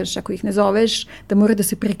ne njakaš, ako ih ne zoveš, da mora da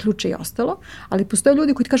se priključe i ostalo, ali postoje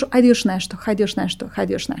ljudi koji ti kažu ajde još nešto, hajde još nešto,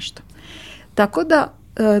 hajde još nešto. Tako da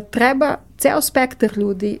treba ceo spektar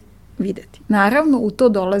ljudi videti. Naravno, u to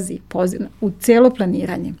dolazi u cijelo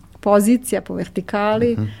planiranje. Pozicija po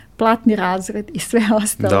vertikali, platni razred i sve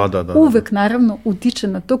ostalo. Da. Uvek, naravno, utiče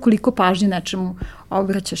na to koliko pažnje nečemu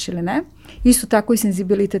obraćaš ili ne. Isto tako i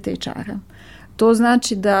senzibilitet HR-a. To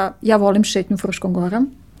znači da ja volim šetnju Fruškom gorom,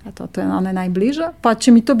 to je ona najbliža, pa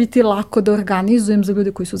će mi to biti lako da organizujem za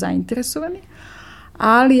ljude koji su zainteresovani,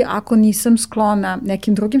 ali ako nisam sklona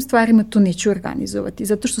nekim drugim stvarima, to neću organizovati.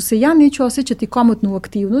 Zato što se ja neću osjećati komotno u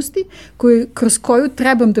aktivnosti kroz koju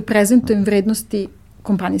trebam da prezentujem vrednosti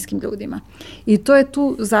kompanijskim ljudima. I to je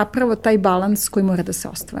tu zapravo taj balans koji mora da se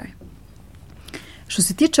ostvari. Što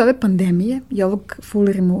se tiče ove pandemije i ovog full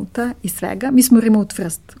remote-a i svega, mi smo remote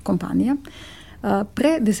first kompanija.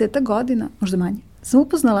 Pre 10 godina, možda manje, sam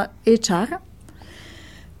upoznala HR-a,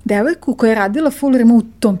 devojku koja je radila full remote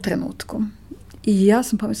u tom trenutku. I ja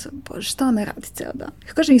sam pomislila, bože, šta ona radi ceo dan?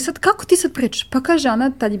 Ja kažem, i sad, kako ti sad pričaš? Pa kaže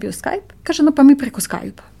ona, tad je bio Skype, kaže ona, pa mi preko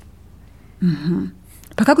Skype-a.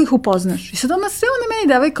 Pa kako ih upoznaš? I sad ona sve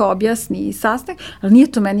meni devojka objasni i sastanak, ali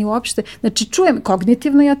nije to meni uopšte. Znači, čujem,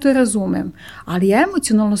 kognitivno ja to razumem, ali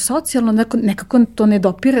emocionalno, socijalno, nekako to ne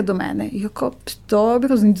dopire do mene. I ja kao,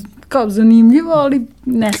 dobro, kao zanimljivo, ali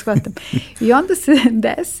ne shvatam. I onda se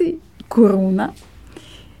desi korona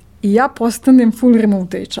i ja postanem full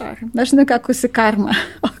remote HR. Znaš nekako se karma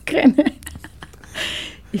okrene.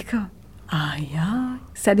 I kao,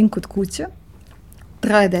 sedim kod kuće,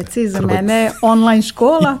 3 dece iza mene, online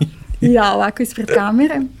škola, i ja ovako ispred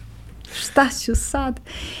kamere, šta ću sad?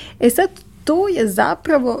 Sad, to je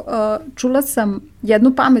zapravo, čula sam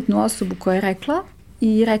jednu pametnu osobu koja je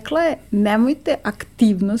rekla je, nemojte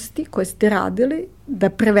aktivnosti koje ste radili da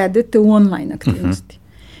prevedete u online aktivnosti.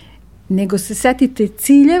 Nego se setite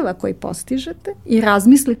ciljeva koji postižete i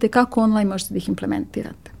razmislite kako online možete da ih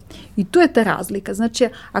implementirate. I tu je ta razlika. Znači,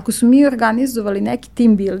 ako smo mi organizovali neki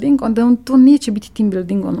team building, onda to neće biti team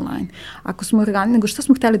building online. Ako smo nego šta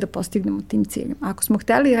smo hteli da postignemo tim ciljem? Ako smo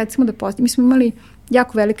hteli, recimo, da postignemo, mi smo imali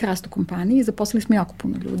jako velik rast u kompaniji, zaposlili smo jako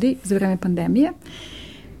puno ljudi za vreme pandemije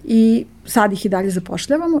i sad ih i dalje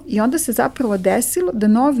zapošljavamo i onda se zapravo desilo da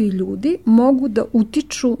novi ljudi mogu da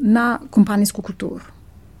utiču na kompanijsku kulturu.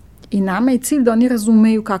 I nama je cilj da oni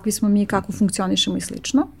razumeju kakvi smo mi, kako funkcionišemo i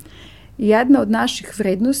slično. Jedna od naših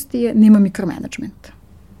vrednosti je nema mikromanagementa.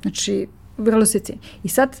 Znači, vrlo se cijeni. I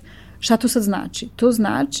sad, šta to sad znači? To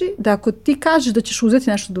znači da ako ti kažeš da ćeš uzeti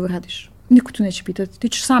nešto da uradiš, niko tu neće pitati, ti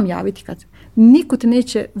ćeš sam javiti kad. Niko te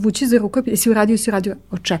neće vući za ruku, jesi uradio,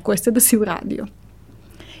 očekuje se da si uradio.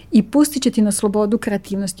 I pustit će ti na slobodu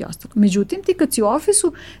kreativnost i ostalo. Međutim, ti kad si u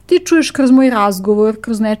ofisu, ti čuješ kroz moj razgovor,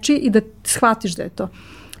 kroz nečiji i da shvatiš da je to.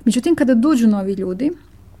 Međutim, kada dođu novi ljudi,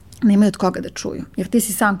 nemaju od koga da čuju, jer ti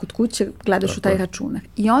si sam kod kuće, gledaš u taj računar.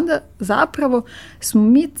 I onda zapravo smo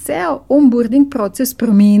mi ceo onboarding proces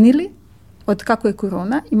promijenili od kako je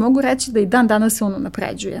korona i mogu reći da i dan danas se ono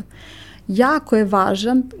napređuje. Jako je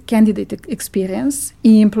važan candidate experience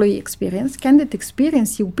i employee experience. Candidate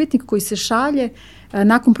experience je upitnik koji se šalje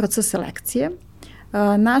nakon procesa selekcije.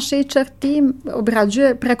 Naš HR tim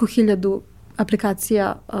obrađuje preko 1000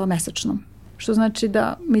 aplikacija mesečno. Što znači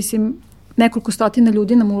da, nekoliko stotina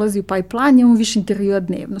ljudi nam ulazi u pipeline, imamo više intervjua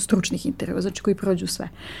dnevno, stručnih intervjua, znači koji prođu sve.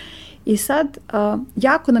 I sad,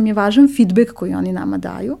 jako nam je važan feedback koji oni nama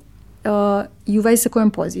daju i u vezi sa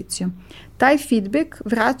kojom pozicijom. Taj feedback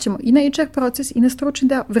vraćamo i na HR proces i na stručni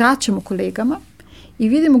deo, vraćamo kolegama i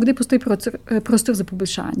vidimo gde postoji prostor za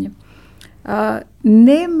poboljšanje.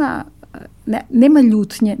 Nema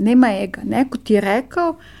ljutnje, nema ega. Neko ti je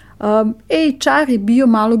rekao, HR je bio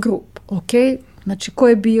malo grup, znači ko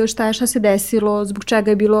je bio, šta se desilo, zbog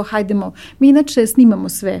čega je bilo, hajdemo. Mi inače snimamo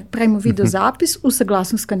sve, pravimo video zapis u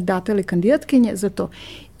saglasnost kandidata ili kandidatkinje za to.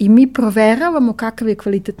 I mi proveravamo kakav je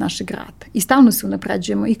kvalitet našeg rada. I stalno se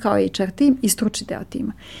unapređujemo i kao HR tim i stručni deo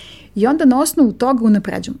tima. I onda na osnovu toga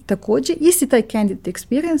unapređujemo. Također, isti taj candidate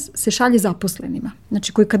experience se šalje zaposlenima.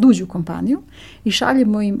 Znači koji kad uđu u kompaniju i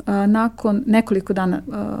šaljemo im nakon nekoliko dana,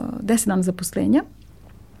 10 dana zaposlenja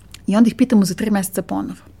i onda ih pitamo za 3 mjeseca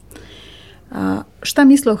ponovo. Šta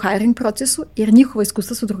misle o hiring procesu, jer njihova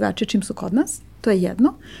iskustva su drugačije čim su kod nas, to je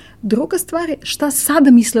jedno. Druga stvar je šta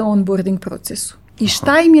sada misle o onboarding procesu i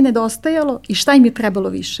šta im je nedostajalo i šta im je trebalo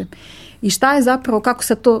više. I šta je zapravo, kako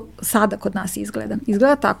se to sada kod nas izgleda?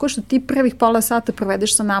 Izgleda tako što ti prvih pola sata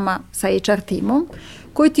provedeš sa nama, sa HR timom,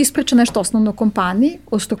 koji ti ispriča nešto osnovno o kompaniji,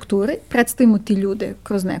 o strukturi, predstavimo ti ljude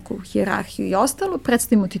kroz neku hijerarhiju i ostalo,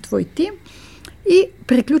 predstavimo ti tvoj tim i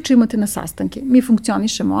priključimo te na sastanke. Mi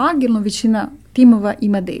funkcionišemo agilno, većina timova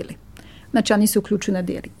ima daily. Znači, oni se uključuju na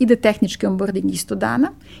daily. Ide tehnički onboarding isto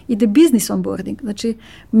dana, ide business onboarding. Znači,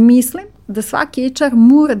 mislim da svaki HR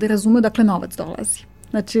mora da razume odakle novac dolazi.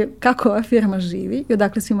 Znači, kako ova firma živi i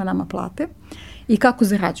odakle svima nama plate i kako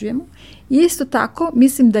zarađujemo. I isto tako,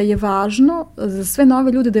 mislim da je važno za sve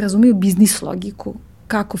nove ljude da razumiju biznis logiku,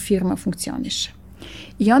 kako firma funkcioniše.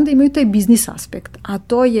 I onda imaju taj biznis aspekt, a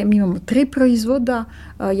to je, mi imamo 3 proizvoda,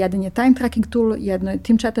 jedan je time tracking tool, jedno je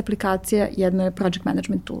team chat aplikacija, jedno je project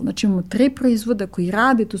management tool. Znači imamo 3 proizvoda koji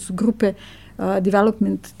rade, to su grupe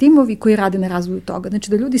development timovi koji rade na razvoju toga.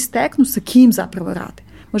 Znači da ljudi steknu sa kim zapravo rade.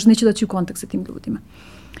 možda neće doći u kontakt sa tim ljudima.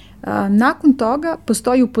 Nakon toga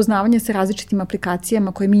postoji upoznavanje sa različitim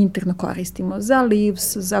aplikacijama koje mi interno koristimo za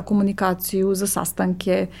Leaves, za komunikaciju, za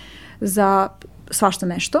sastanke, za svašta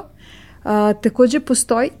nešto. Također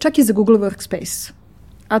postoji, čak i za Google Workspace.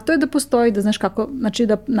 A to je da postoji, da znaš kako, znači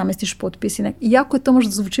da namestiš potpis. Iako je to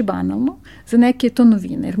možda zvuči banalno, za neke je to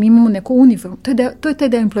novina, jer mi imamo neko uniform. To je taj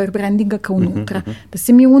deo employer brandinga kao unutra. Da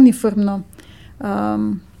se mi uniformno,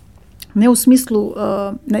 ne u smislu,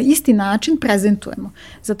 na isti način prezentujemo.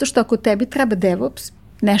 Zato što ako tebi treba DevOps,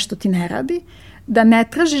 nešto ti ne radi, da ne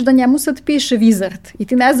tražiš da njemu sad piše Wizard i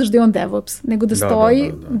ti ne znaš da je on DevOps, nego da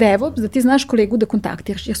stoji DevOps, da ti znaš kolegu da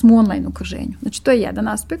kontaktiraš, jer smo u online okruženju. Znači, to je jedan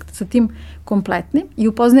aspekt sa tim kompletnim i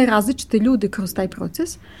upoznaje različite ljude kroz taj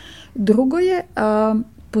proces. Drugo je,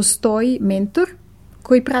 postoji mentor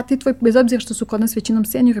koji prati tvoj, bez obzira što su kod nas većinom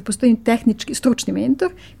seniori, postoji tehnički, stručni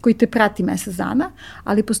mentor koji te prati mesec dana,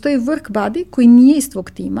 ali postoji work buddy koji nije iz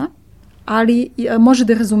tvog tima, ali može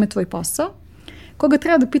da razume tvoj posao, koga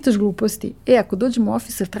treba da pitaš gluposti. Ako dođem u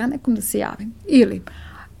ofis, treba nekom da se javim. Ili,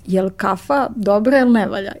 je li kafa dobra ili ne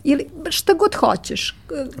valja? Ili šta god hoćeš.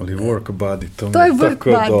 Ali work buddy, to je work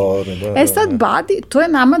buddy. Dobro, sad buddy, to je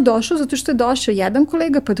nama došlo zato što je došao jedan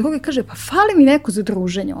kolega, pa drugi kaže, pa fali mi neko za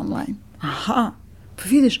druženje online. Aha, pa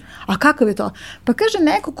vidiš, a kakav je to? Pa kaže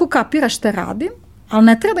neko ko kapira šta radim, ali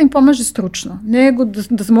ne treba da im pomaže stručno, nego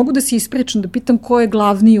da mogu da se ispričam, da pitam ko je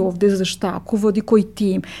glavni ovde, za šta, ko vodi koji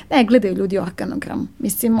tim. Ne, gledaju ljudi organogram.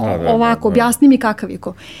 Mislim, ovako, objasni mi kakav je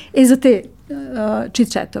ko. Za te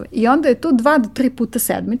chit-chatove. I onda je to 2 do 3 puta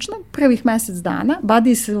sedmično, prvih mesec dana,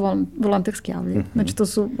 buddy se volonterski javljaju. Znači, to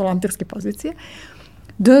su volonterske pozicije.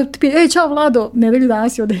 Da ti pije, čao Vlado, nedelju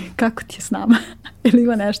danas je ovde, kako ti je s nama? Ili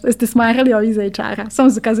ima nešto? Jeste smarali ovi za HR-a? Samo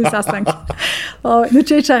zakazuju sastanke.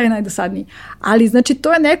 Znači, HR je najdosadniji. Ali, znači,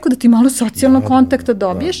 to je neko da ti malo socijalnog kontakta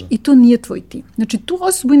dobiješ i to nije tvoj tim. Znači, tu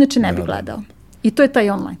osobu inače ne bi gledao. I to je taj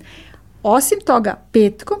online. Osim toga,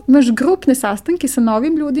 petkom imaš grupne sastanke sa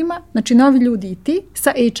novim ljudima, znači novi ljudi i ti,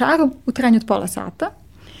 sa HR-om u trajanju od pola sata,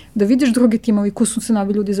 da vidiš drugi timovi, ko su se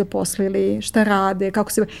novi ljudi zaposlili, šta rade,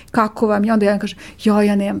 kako vam, i onda jedan kaže,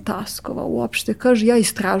 ja nemam taskova uopšte, kaže, ja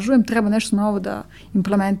istražujem, treba nešto novo da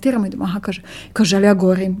implementiramo, i kaže, ali ja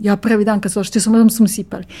gorim, ja prvi dan kad se sam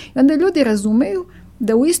sipali. I onda ljudi razumeju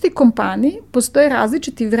da u istoj kompaniji postoje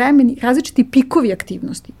različiti vremeni, različiti pikovi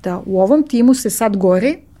aktivnosti, da u ovom timu se sad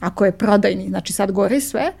gori, ako je prodajni, znači sad gori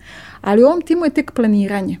sve, ali u ovom timu je tek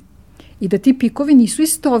planiranje. I da ti pikovi nisu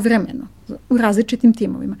istovremeno u različitim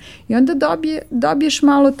timovima. I onda dobiješ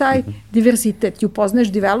malo taj diversitet. Ti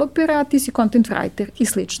upoznaješ developera, a ti si content writer i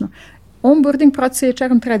slično. Onboarding proces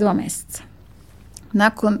HR-om traje 2 meseca.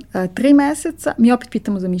 Nakon 3 meseca mi opet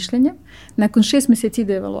pitamo za mišljenje. Nakon 6 meseci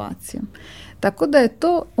ide evaluacijom. Tako da je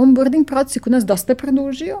to onboarding proces kod nas dosta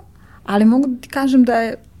produžio, ali mogu da ti kažem da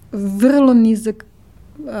je vrlo nizak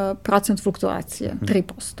procent fluktuacije, 3%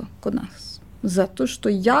 kod nas. Zato što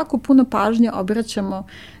jako puno pažnje obraćamo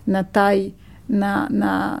na taj,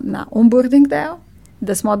 na onboarding deo,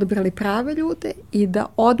 da smo odabrali prave ljude i da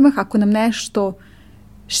odmah ako nam nešto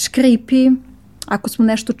škripi, ako smo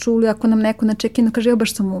nešto čuli, ako nam neko na check-inu kaže, ja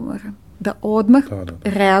baš sam umoran, da odmah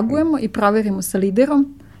reagujemo i proverimo sa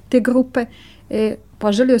liderom te grupe,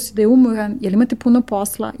 poželio si da je umoran, jel imate puno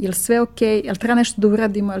posla, jel sve ok, jel treba nešto da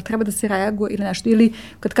uradimo, jel treba da se reaguje ili nešto, ili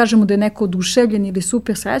kad kažemo da je neko oduševljen ili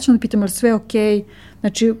super srećan, da pitamo jel sve ok,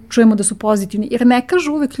 znači čujemo da su pozitivni, jer ne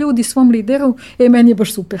kažu uvek ljudi svom lideru, meni je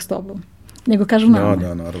baš super s tobom, nego kažu nama.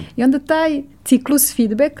 Naravno. I onda taj ciklus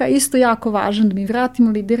feedbacka je isto jako važan, da mi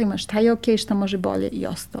vratimo liderima šta je ok, šta može bolje i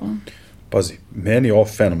ostalo. Pazi, meni je ovo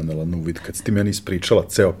fenomenalan uvid, kad si ti meni ispričala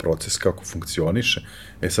ceo proces kako funkcioniše,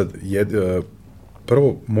 sad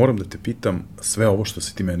prvo moram da te pitam sve ovo što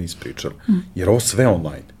si ti meni ispričala, jer ovo sve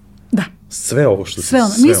online. Da. Sve ovo što sve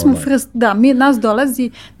si mi smo online.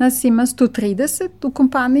 Nas ima 130 u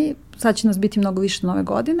kompaniji, sad će nas biti mnogo više nove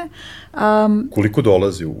godine. Koliko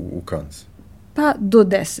dolazi u Kanz? Pa do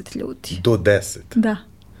 10 ljudi. Do 10? Da.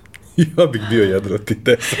 Ja bih bio jedan od ti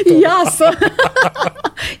 10.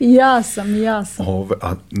 Ja sam.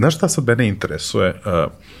 A znaš šta sad mene interesuje?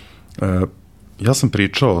 Ja sam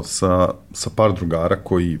pričao sa par drugara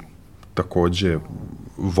koji takođe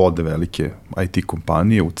vode velike IT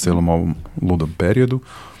kompanije u celom ovom ludom periodu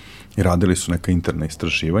i radili su neka interna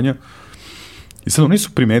istraživanja. I sad oni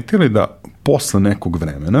su primetili da posle nekog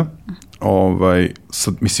vremena,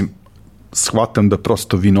 sad, mislim, shvatam da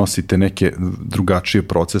prosto vi nosite neke drugačije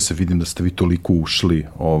procese, vidim da ste vi toliko ušli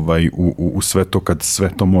u sve to, kad sve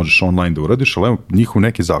to možeš online da uradiš, ali evo, njihov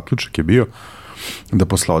neki zaključak je bio da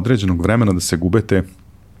posle određenog vremena da se gube te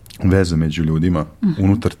veze među ljudima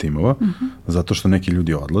unutar timova, zato što neki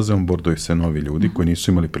ljudi odlaze, onboarduju se novi ljudi koji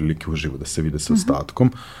nisu imali prilike uživo da se vide sa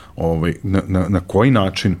ostatkom. Na koji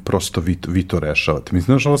način prosto vi to rešavate?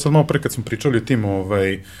 Mislim, znaš, ovo sad malo pre kad smo pričali o tim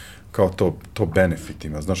kao to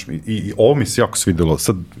benefitima, znaš, i ovo mi se jako svidelo,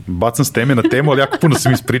 sad bacam s teme na temu, ali jako puno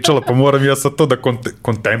sam ispričala, pa moram ja sad to da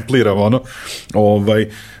kontempliram,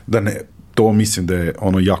 da ne, to mislim da je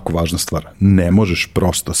jako važna stvar. Ne možeš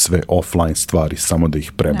prosto sve offline stvari samo da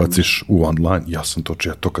ih prebaciš u online. Ja sam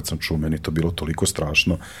to kad sam čuo, meni to bilo toliko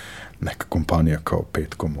strašno. Neka kompanija kao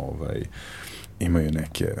Petkom imaju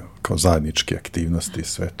neke kao zajedničke aktivnosti,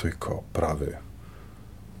 sve to i kao prave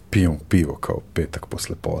pijemo pivo kao petak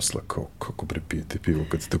posle posla, kao kako prepijete pivo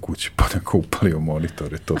kad ste kući, pa neko upalio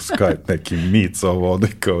monitore, to Skype, neki mic,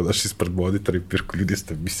 kao daš ispred monitora i pirko, ljudi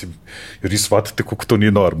ste, mislim, jer i shvatate koliko to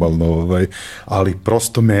nije normalno, ali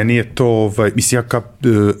prosto meni je to, mislim, ja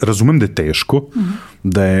razumem da je teško,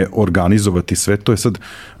 da je organizovati sve to. Je sad,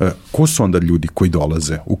 ko su onda ljudi koji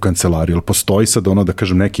dolaze u kancelariju? Ili postoji sad da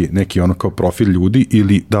kažem neki kao profil ljudi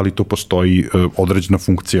ili da li to postoji određena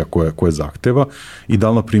funkcija koja zahteva i da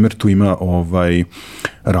li, na primjer, tu ima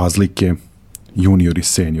razlike juniori,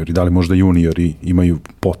 seniori, da li možda juniori imaju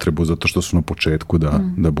potrebu zato što su na početku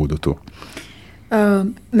da budu tu?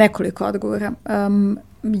 Nekoliko odgovora.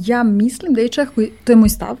 Ja mislim da HR, to je moj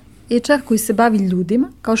stav, HR koji se bavi ljudima,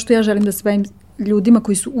 kao što ja želim da se bavim ljudima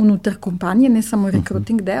koji su unutar kompanije, ne samo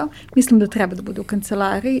recruiting deo, mislim da treba da bude u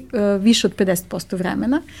kancelariji više od 50%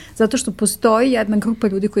 vremena, zato što postoji jedna grupa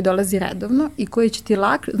ljudi koji dolazi redovno i koji će ti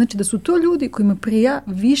lakše, znači da su to ljudi kojima prija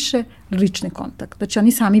više lični kontakt, znači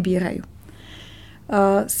oni sami biraju.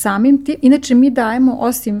 Samim tim, inače mi dajemo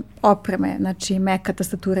osim opreme, znači meka,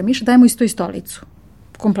 tastature, miša, dajemo isto i stolicu,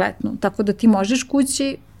 kompletnu, tako da ti možeš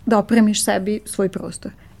kući da opremiš sebi svoj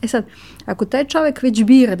prostor. E sad, ako taj čovek već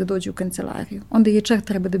bira da dođe u kancelariju, onda i HR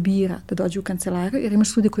treba da bira da dođe u kancelariju, jer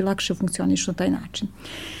imaš ljudi koji lakše funkcionišu na taj način.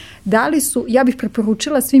 Da li su, ja bih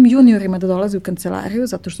preporučila svim juniorima da dolaze u kancelariju,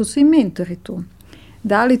 zato što su i mentori tu.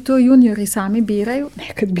 Da li to juniori sami biraju?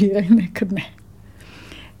 Nekad biraju, nekad ne.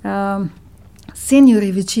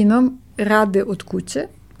 Seniori većinom rade od kuće.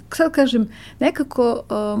 Sad kažem, nekako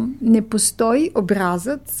ne postoji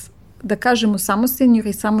obrazac da kažemo samo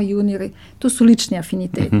seniori, samo juniori, to su lični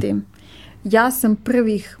afiniteti. Ja sam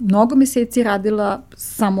prvih mnogo meseci radila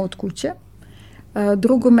samo od kuće.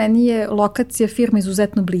 Drugo, meni je lokacija firme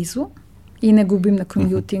izuzetno blizu i ne gubim na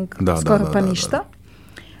commuting skoro pa ništa.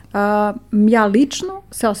 Ja lično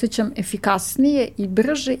se osjećam efikasnije i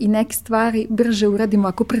brže i neke stvari brže uradim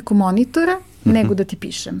ovako preko monitora nego da ti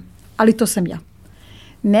pišem. Ali to sam ja.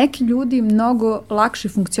 Neki ljudi mnogo lakše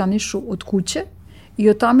funkcionišu od kuće i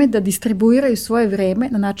o tome da distribuiraju svoje vreme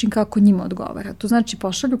na način kako njima odgovara. To znači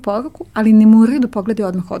pošalju poruku, ali ne moraju da pogledaju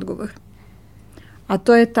odmah odgovor. A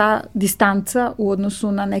to je ta distanca u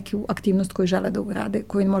odnosu na neku aktivnost koju žele da urade,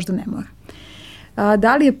 koju možda ne mora.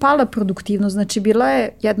 Da li je pala produktivnost? Znači, bila je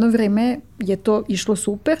jedno vreme, je to išlo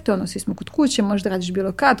super, svi smo kod kuće, možda radiš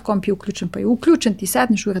bilo kad, komp je uključen pa je uključen, ti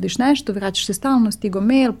sedneš, uradiš nešto, vraćaš se stalno, stigo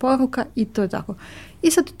mail, poruka i to je tako.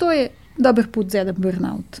 I sad to je dobar put za jedan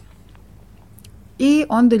burnout. I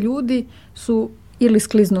onda ljudi su ili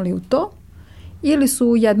skliznuli u to, ili su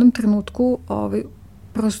u jednom trenutku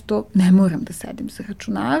prosto ne moram da sedim sa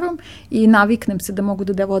računarom i naviknem se da mogu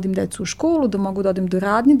da vodim decu u školu, da mogu da odem do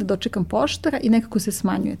radnje, da dočekam poštara i nekako se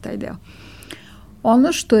smanjuje taj deo.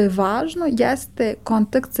 Ono što je važno jeste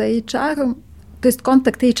kontakt sa HR-om, to jest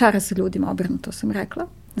kontakt HR-a sa ljudima, obrnuto sam rekla,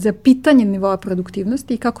 za pitanje nivoa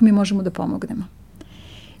produktivnosti i kako mi možemo da pomognemo.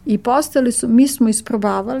 I mi smo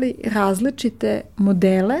isprobavali različite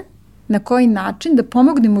modele na koji način da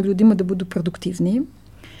pomognemo ljudima da budu produktivniji.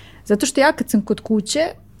 Zato što ja kad sam kod kuće,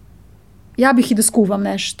 ja bih i da skuvam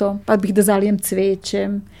nešto, pa bih da zalijem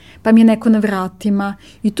cvećem, pa mi je neko na vratima.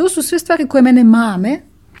 I to su sve stvari koje mene mame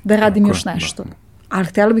da radim još nešto. Ali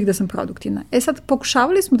htjela bih da sam produktivna. E sad,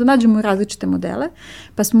 pokušavali smo da nađemo različite modele,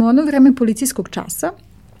 pa smo u ono vreme policijskog časa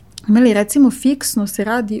imali, recimo, fiksno se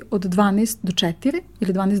radi od 12 do 4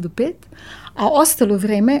 ili 12 do 5, a ostalo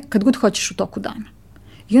vreme kad god hoćeš u toku dana.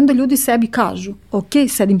 I onda ljudi sebi kažu, ok,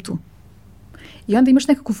 sedim tu. I onda imaš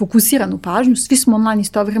nekako fokusiranu pažnju, svi smo online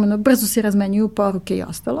istovremeno, brzo se razmenjuju poruke i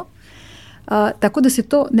ostalo. Tako da se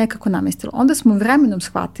to nekako namestilo. Onda smo vremenom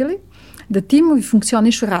shvatili da timovi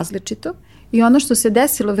funkcionišu različito i ono što se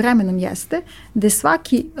desilo vremenom jeste da je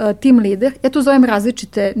svaki tim lider, ja to zovem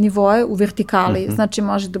različite nivoe u vertikali, znači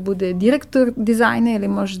može da bude direktor dizajna ili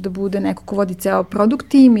može da bude neko ko vodi ceo produkt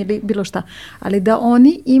tim ili bilo šta, ali da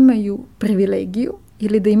oni imaju privilegiju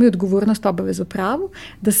ili da imaju odgovornost, obavezu, pravu,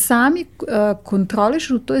 da sami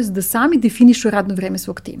kontrolišu, to jest da sami definišu radno vreme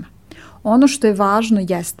svog tima. Ono što je važno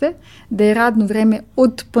jeste da je radno vreme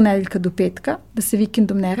od ponedeljka do petka, da se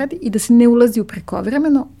vikendom ne radi i da se ne ulazi u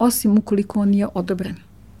prekovremeno, osim ukoliko on nije odobren.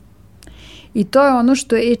 I to je ono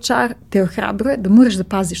što HR te ohrabruje, da moraš da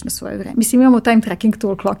paziš na svoje vreme. Mislim, imamo time tracking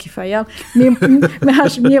tool Clockify, jel?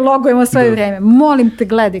 Mi logujemo svoje vreme. Molim te,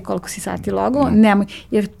 gledaj koliko si sati logo, nemoj.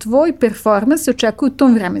 Jer tvoj performans se očekuje u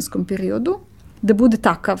tom vremenskom periodu da bude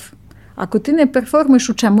takav. Ako ti ne performuješ,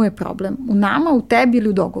 u čemu je problem? U nama, u tebi ili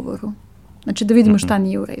u dogovoru? Znači da vidimo šta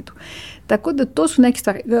nije u redu. Tako da to su neke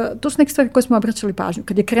stvari koje smo obraćali pažnju.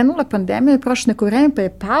 Kad je krenula pandemija, je prošlo neko vreme, pa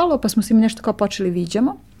je palo, pa smo se mi nešto kao počeli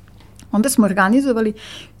viđamo. Onda smo organizovali,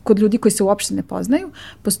 kod ljudi koji se uopšte ne poznaju,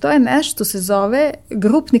 postoje nešto se zove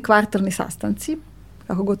grupni kvartalni sastanci,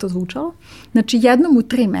 kako god to zvučalo. Znači, jednom u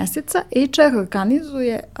 3 meseca HR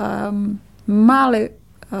organizuje male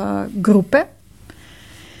grupe,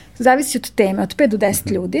 zavisi od teme, od 5 do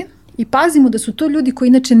 10 ljudi, i pazimo da su to ljudi koji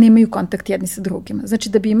inače nemaju kontakt jedni sa drugima. Znači,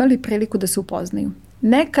 da bi imali priliku da se upoznaju.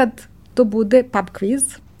 Nekad to bude pub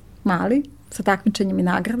quiz, mali, sa takmičenjem i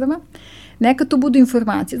nagradama. Nekad to budu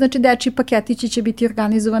informacije, znači dečji paketići će biti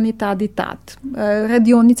organizovani tad i tad.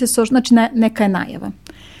 Radionice su, znači neka je najava.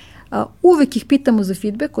 Uvek ih pitamo za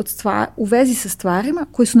feedback u vezi sa stvarima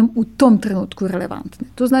koje su nam u tom trenutku relevantne.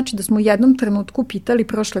 To znači da smo u jednom trenutku pitali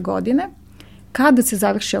prošle godine kada se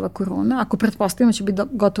završi ova korona, ako pretpostavimo će biti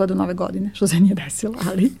gotova do nove godine, što se nije desilo,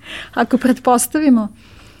 ali ako pretpostavimo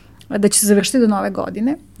da će se završiti do nove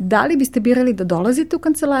godine, da li biste birali da dolazite u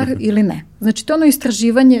kancelariju ili ne? Znači, to je ono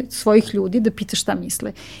istraživanje svojih ljudi da pita šta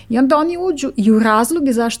misle. I onda oni uđu i u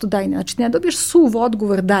razloge zašto da i ne. Znači, ne dobiješ suv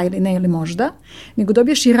odgovor da ili ne ili možda, nego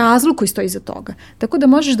dobiješ i razlog koji stoji iza toga. Tako da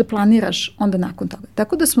možeš da planiraš onda nakon toga.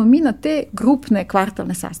 Tako da smo mi na te grupne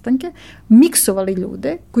kvartalne sastanke miksovali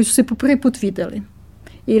ljude koji su se po prvi put videli.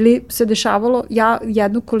 Ili se dešavalo, ja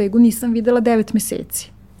jednu kolegu nisam videla 9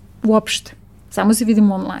 meseci. Uopšte. Samo se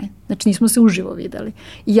vidimo online. Znači, nismo se uživo videli.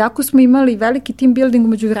 Iako smo imali veliki team building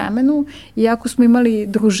umeđu vremenu, iako smo imali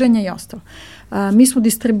druženja i ostalo. Mi smo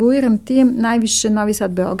distribuiran tim najviše Novi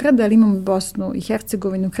Sad, Beograd, ali imamo Bosnu i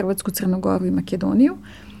Hercegovinu, Hrvatsku, Crnogoru i Makedoniju.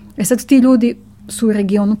 Sad ti ljudi su u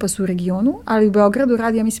regionu, pa su u regionu, ali u Beogradu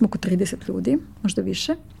radi, ja mislim, oko 30 ljudi, možda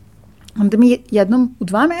više. Onda mi jednom u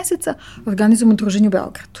 2 meseca organizujemo druženje u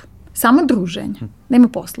Beogradu. Samo druženje, nema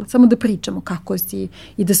posla, samo da pričamo kako si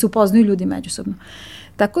i da se upoznaju ljudi međusobno.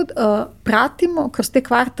 Tako da pratimo kroz te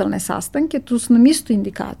kvartalne sastanke, tu su nam isto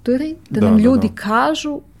indikatori da nam ljudi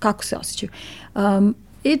kažu kako se osjećaju.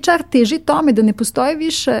 HR teži tome da ne postoje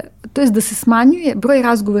više, to jest da se smanjuje broj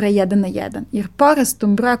razgovora 1 na 1, jer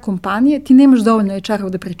porastom broja kompanije ti nemaš dovoljno HR-ova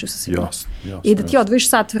da pričaju sa svima. I da ti odvojiš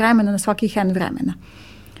sat vremena na svakih N vremena.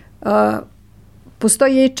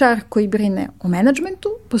 Postoji HR koji brine o menadžmentu,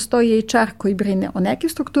 postoji HR koji brine o nekim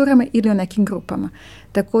strukturama ili o nekim grupama.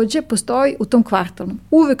 Takođe, postoji u tom kvartalnom.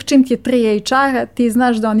 Uvek čim ti je 3 HR-a, ti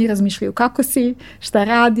znaš da oni razmišljaju kako si, šta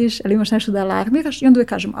radiš, ali imaš nešto da alarmiraš i onda uvek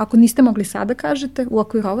kažem, ako niste mogli sada kažete u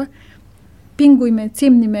okviru ova, pinguj me,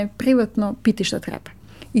 cimni me, privatno, piti šta treba.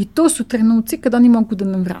 I to su trenuci kada oni mogu da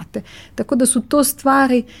nam vrate. Tako da su to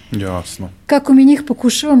stvari kako mi njih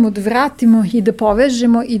pokušavamo da vratimo i da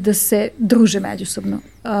povežemo i da se druže međusobno.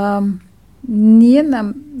 Nije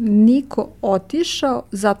nam niko otišao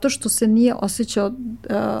zato što se nije osjećao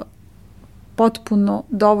potpuno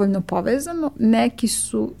dovoljno povezano. Neki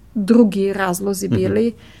su drugi razlozi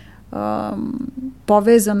bili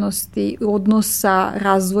povezanosti, odnosa,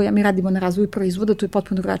 razvoja. Mi radimo na razvoju proizvoda, tu je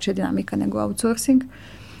potpuno drugačija dinamika nego outsourcing.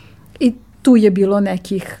 I tu je bilo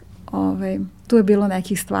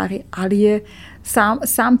nekih stvari, ali je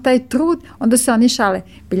sam taj trud, onda se oni šale,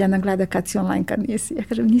 Biljana gleda kad si online, kad nisi. Ja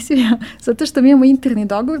kažem, nisi ja, zato što mi imamo interni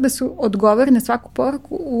dogovor da su odgovori na svaku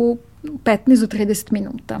poruku u 15 do 30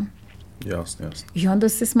 minuta. Jasno. I onda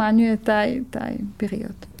se smanjuje taj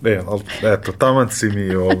period. Eto, taman si mi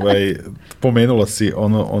pomenula si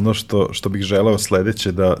ono što bih želeo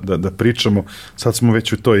sledeće da pričamo. Sad smo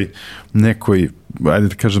već u toj nekoj, ajde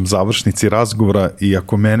da kažem, završnici razgovora i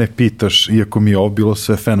ako mene pitaš, iako mi je ovo bilo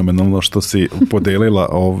sve fenomenalno što si podelila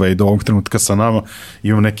do ovog trenutka sa nama,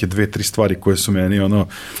 imam neke 2-3 stvari koje su meni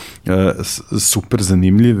super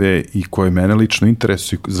zanimljive i koje mene lično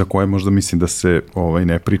interesuju, za koje možda mislim da se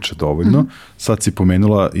ne priča dovoljno. Sad si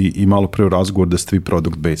pomenula i malo pre u razgovor da ste vi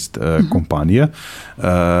product-based kompanija.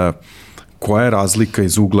 Koja je razlika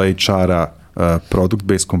iz ugla HR-a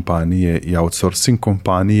product-based kompanije i outsourcing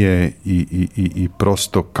kompanije i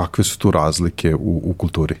prosto kakve su tu razlike u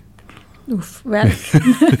kulturi? Velike.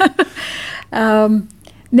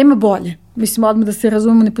 Nema bolje. Mislim, odmah da se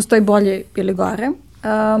razumemo, ne postoji bolje ili gore.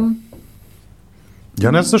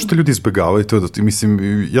 Ja ne znam zašto ljudi izbjegavaju to, mislim,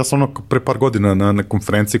 ja sam pre par godina na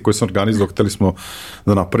konferenciji koju sam organizovao, hteli smo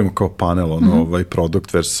da napravimo kao panel,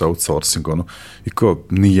 product versus outsourcing, i kao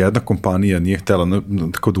nijedna kompanija nije htjela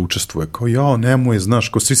tako da učestvuje, kao nemoj, znaš,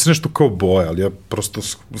 kao svi se nešto kao boje, ali ja prosto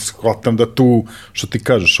shvatam da tu, što ti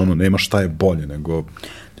kažeš, nema šta je bolje, nego...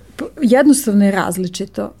 Jednostavno je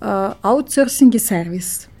različito. Outsourcing je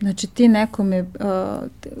servis. Znači ti nekome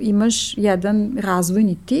imaš jedan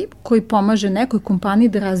razvojni tip koji pomaže nekoj kompaniji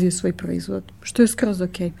da razvije svoj proizvod, što je skroz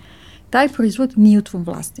ok. Taj proizvod nije u tvom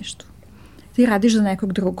vlasništvu. Ti radiš za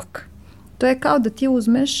nekog drugog. To je kao da ti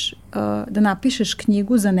uzmeš, da napišeš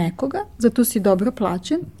knjigu za nekoga, zato si dobro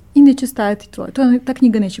plaćen i neće stajati tvoje. Ta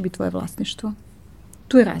knjiga neće biti tvoje vlasništvo.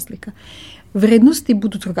 Tu je razlika. Vrednosti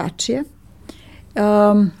budu drugačije.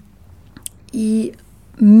 I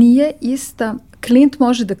nije ista, klijent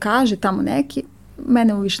može da kaže tamo neki,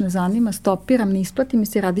 mene ovo više ne zanima, stopiram, ne isplatim i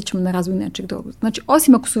se radit ćemo na razvoju nečeg drugog. Znači,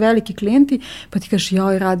 osim ako su veliki klijenti, pa ti kažeš,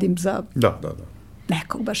 radim za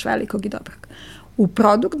nekog baš velikog i dobrog. U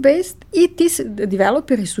product-based i ti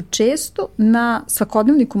developeri su često na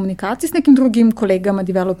svakodnevnoj komunikaciji s nekim drugim kolegama,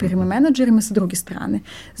 developerima, menadžerima sa druge strane.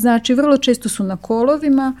 Znači, vrlo često su na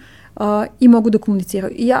kolovima, i mogu da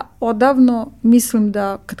komuniciraju. I ja odavno mislim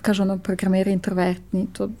da, kad kažu programeri introvertni,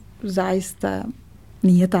 to zaista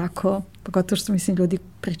nije tako, pogotovo što mislim ljudi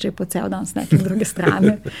pričaju po ceo dan s nekim druge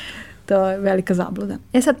strane. To je velika zabluda.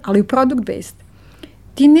 Sad, ali u product-based,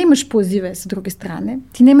 ti nemaš pozive sa druge strane,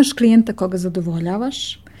 ti nemaš klijenta koga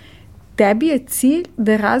zadovoljavaš, tebi je cilj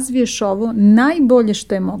da razviješ ovo najbolje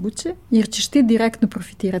što je moguće, jer ćeš ti direktno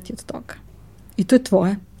profitirati od toga. I to je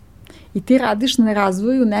tvoje. I ti radiš na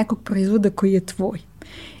razvoju nekog proizvoda koji je tvoj.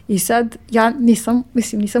 I sad, ja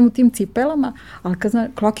nisam u tim cipelama, ali kad znam,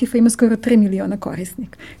 Clockify ima skoro 3 miliona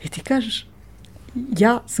korisnika. I ti kažeš,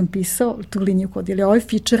 ja sam pisao tu liniju koda, ili ovaj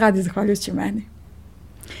feature radi zahvaljujući meni.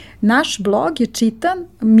 Naš blog je čitan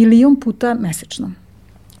 1.000.000 puta mesečno.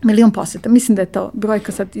 1.000.000 poseta. Mislim da je to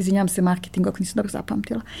brojka, sad izvinjam se marketingu ako nisam dobro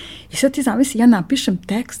zapamtila. I sad ti zamisli, ja napišem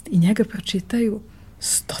tekst i njega pročitaju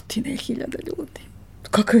 100.000 ljudi.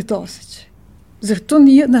 Kakav je to osjećaj? Zar to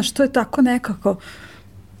nije, znaš, to je tako nekako,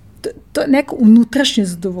 to je neko unutrašnje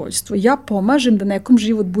zadovoljstvo. Ja pomažem da nekom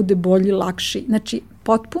život bude bolji, lakši. Znači,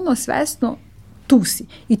 potpuno svesno tu si.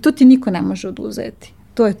 I to ti niko ne može oduzeti.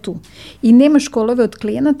 To je tu. I nema školove od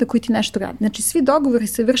klijenata koji ti nešto radi. Znači, svi dogovori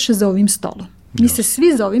se vrše za ovim stolom. Mi se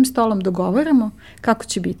svi za ovim stolom dogovaramo kako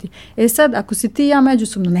će biti. Sad, ako se ti i ja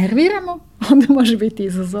međusobno nerviramo, onda može biti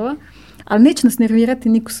izazova. Ali neće nas nervirati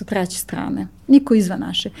niko sa treće strane, niko izvan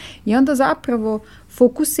naše. I onda zapravo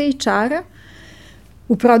fokus HR-a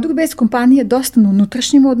u product-based kompanije dosta na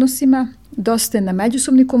unutrašnjim odnosima, dosta je na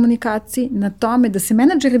međusobnoj komunikaciji, na tome da se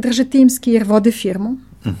menadžeri drže timski jer vode firmu.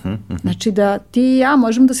 Znači da ti i ja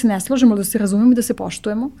možemo da se ne slažemo, da se razumemo i da se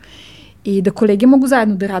poštujemo i da kolege mogu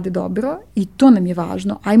zajedno da rade dobro i to nam je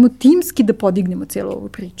važno. Ajmo timski da podignemo cijelu ovu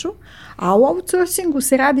priču. A u outsourcingu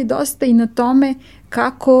se radi dosta i na tome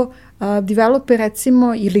kako developer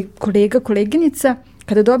recimo ili kolega, koleginica,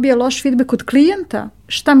 kada dobije loš feedback od klijenta,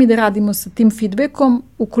 šta mi da radimo sa tim feedbackom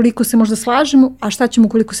ukoliko se možda slažemo, a šta ćemo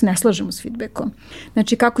ukoliko se ne slažemo s feedbackom.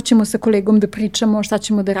 Znači kako ćemo sa kolegom da pričamo, šta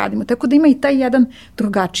ćemo da radimo. Tako da ima i taj jedan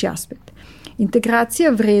drugačiji aspekt.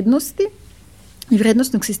 Integracija vrednosti i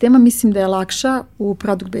vrednostnog sistema mislim da je lakša u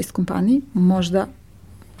product-based kompaniji, možda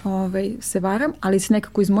se varam, ali se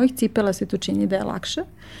nekako iz mojih cipela se to čini da je lakše,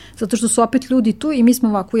 zato što su opet ljudi tu i mi smo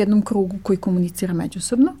ovako u jednom krugu koji komunicira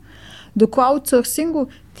međusobno. Dok u outsourcingu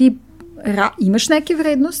ti imaš neke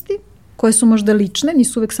vrednosti koje su možda lične,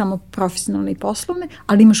 nisu uvek samo profesionalne i poslovne,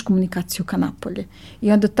 ali imaš komunikaciju ka napolje.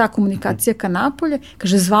 I onda ta komunikacija ka napolje,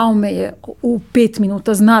 kaže, zvao me je u 5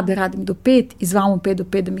 minuta, zna da radim do 5 i zvao mu 5 do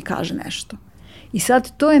 5 da mi kaže nešto. I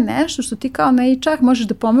sad to je nešto što ti kao na HR možeš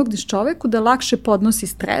da pomogneš čoveku da lakše podnosi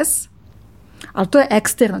stres, ali to je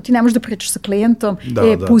eksterno. Ti ne možeš da pričaš sa klijentom,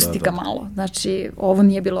 pusti ga malo. Znači, ovo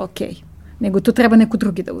nije bilo okej. Nego to treba neko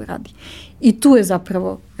drugi da uradi. I tu je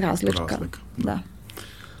zapravo razlika. Da.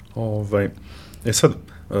 Sad,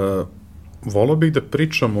 volio bih da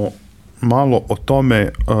pričamo malo o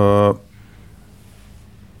tome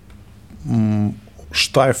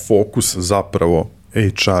šta je fokus zapravo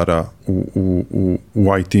HR-a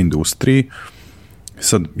u IT industriji.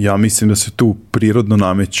 Sad, ja mislim da se tu prirodno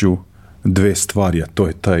nameću dve stvari, a to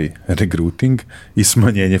je taj recruiting i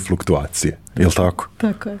smanjenje fluktuacije. Je li tako?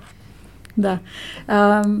 Tako je. Da.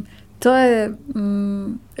 To je,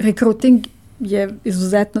 recruiting je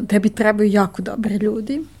izuzetno, tebi trebaju jako dobri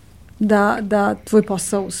ljudi da tvoj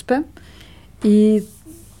posao uspe i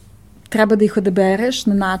treba da ih odabereš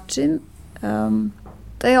na način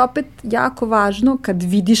to je opet jako važno kad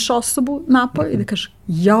vidiš osobu napolje i da kažeš,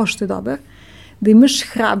 jao što je dobar, da imaš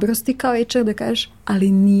hrabrosti kao HR da kažeš,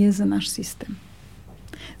 ali nije za naš sistem.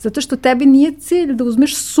 Zato što tebi nije cilj da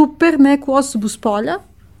uzmeš super neku osobu s polja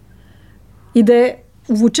i da je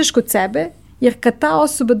uvučeš kod sebe, jer kad ta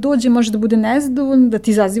osoba dođe može da bude nezadovoljna, da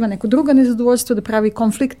ti izaziva neko drugo nezadovoljstvo, da pravi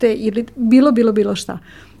konflikte ili bilo šta.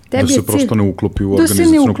 Tebi da se prosto ne uklopi u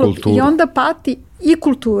organizacionu kulturu. I onda pati i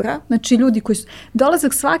kultura, znači ljudi koji su...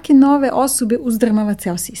 Dolazak svake nove osobe uzdrmava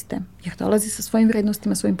ceo sistem, jer dolazi sa svojim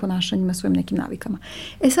vrednostima, svojim ponašanjima, svojim nekim navikama.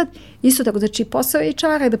 Sad, isto tako, znači posao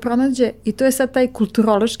HR je da pronađe, i to je sad taj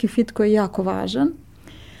kulturološki fit koji je jako važan,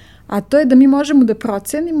 a to je da mi možemo da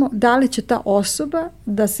procenimo da li će ta osoba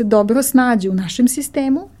da se dobro snađe u našem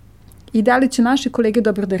sistemu i da li će naši kolege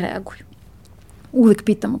dobro da reaguju. Uvijek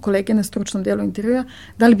pitamo kolege na stručnom delu intervjua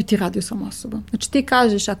da li bi ti radio sa osobom. Znači ti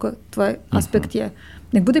kažeš ako tvoj aspekt je,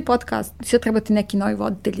 nek bude podcast, sad treba ti neki novi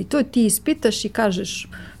voditelj i to ti ispitaš i kažeš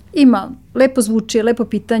ima, lepo zvuči, lepo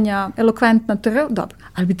pitanja, elokventna, dobro,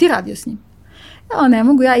 ali bi ti radio s njim. Ne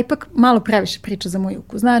mogu, ja ipak malo previše priča za moj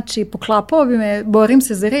ukus. Znači, poklapao bi me, borim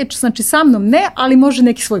se za reč, znači sa mnom ne, ali može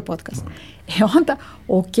neki svoj podcast. Onda,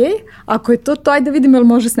 ok, ako je to, ajde da vidimo jel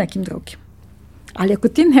može s nekim drugim. Ali ako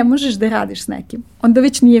ti ne možeš da radiš s nekim, onda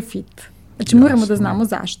već nije fit. Znači, moramo da znamo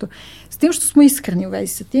zašto. S tim što smo iskreni u vezi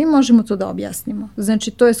sa tim, možemo to da objasnimo.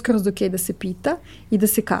 Znači, to je skroz ok da se pita i da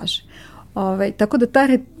se kaže. Tako da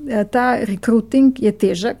ta recruiting je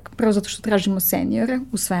težak, prvo zato što tražimo seniore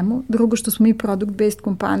u svemu, drugo što smo mi product-based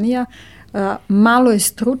kompanija, malo je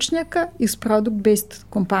stručnjaka iz product-based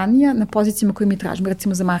kompanija na pozicijama koje mi tražimo,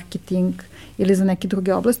 recimo za marketing ili za neke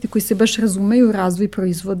druge oblasti koji se baš razumeju u razvoj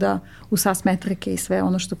proizvoda, u SaaS metrike i sve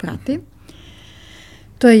ono što prati.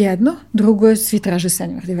 To je jedno. Drugo je, svi traže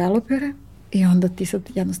senior developere i onda ti sad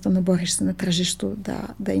jednostavno boriš se na tržištu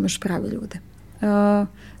da imaš prave ljude.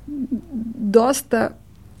 Dosta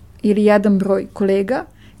ili jedan broj kolega,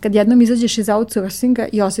 kad jednom izađeš iz outsourcinga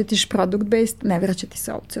i osjetiš product-based, ne vraća ti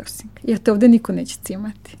se outsourcing, jer te ovde niko neće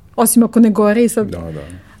cimati. Osim ako ne gore i sad...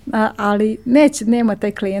 ali nema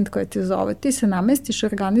taj klijent koji te zove. Ti se namestiš,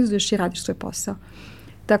 organizuješ i radiš svoj posao.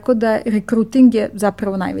 Tako da recruiting je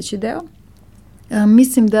zapravo najveći deo.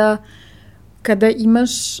 Mislim da kada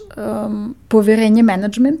imaš poverenje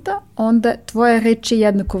menadžmenta, onda tvoja reč je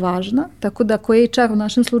jednako važna, tako da ako HR u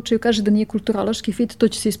našem slučaju kaže da nije kulturološki fit, to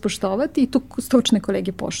će se ispoštovati i to stručne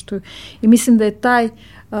kolege poštuju. I mislim da je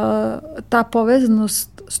ta povezanost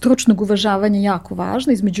stručnog uvažavanja jako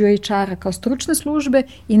važna između HR-a kao stručne službe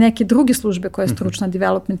i neke druge službe koje je stručna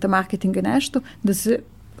developmenta, marketinga i nešto,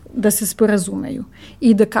 da se sporazumeju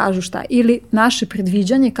i da kažu šta. Ili naše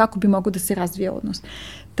predviđanje kako bi mogo da se razvije odnos.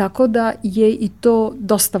 Tako da je i to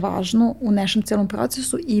dosta važno u našem celom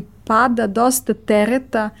procesu i pada dosta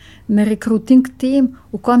tereta na recruiting tim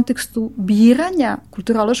u kontekstu biranja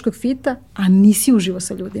kulturološkog fita, a nisi uživo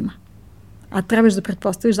sa ljudima. A trebaš da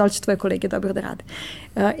pretpostaviš da li će tvoje kolege dobro da rade.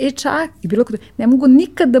 HR i bilo kod... Ne mogu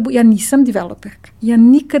nikad ja nisam developerka. Ja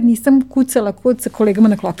nikad nisam kucala kod sa kolegama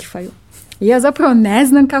na Clockify-u. Ja zapravo ne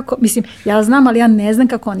znam kako... Mislim, ja znam, ali ja ne znam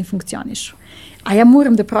kako oni funkcionišu. A ja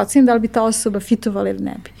moram da procenim da li bi ta osoba fitovala ili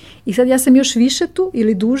ne bi. I sad ja sam još više tu,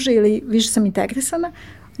 ili duže, ili više sam integrisana.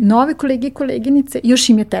 Nove kolege i koleginice, još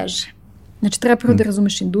im je teže. Znači, treba prvo da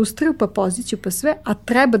razumeš industriju, pa poziciju, pa sve, a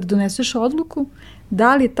treba da doneseš odluku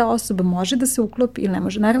da li ta osoba može da se uklopi ili ne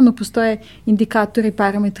može. Naravno, postoje indikatori i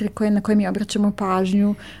parametri na koje mi obraćamo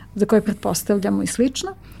pažnju, za koje pretpostavljamo i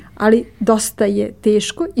slično, ali dosta je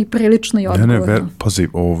teško i prilično i odgovorno. Pazi,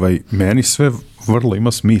 meni sve vrlo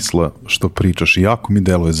ima smisla što pričaš i jako mi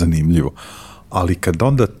deluje zanimljivo, ali kad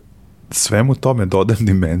onda svemu tome dodam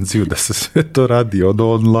dimenziju da se sve to radi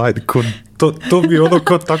online, to bi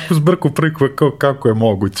kao takvu zbrku prikve kako je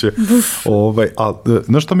moguće.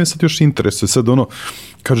 Znaš što me sad još interesuje? Sad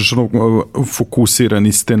kažeš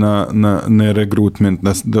fokusirani ste na rekrutment,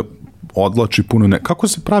 da odlači puno kako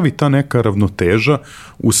se pravi ta neka ravnoteža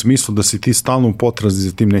u smislu da si ti stalno u potrazi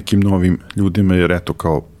za tim nekim novim ljudima, jer eto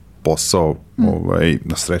kao posao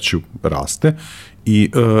na sreću raste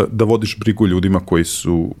i da vodiš brigu ljudima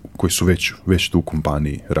koji su već tu u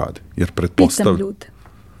kompaniji rade. Jer Pitam ljude.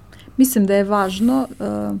 Mislim da je važno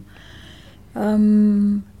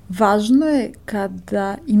važno je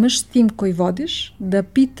kada imaš tim koji vodiš, da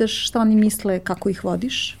pitaš šta oni misle kako ih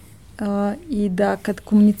vodiš i da kad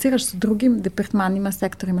komuniciraš sa drugim departmanima,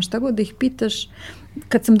 sektorima, šta god, da ih pitaš.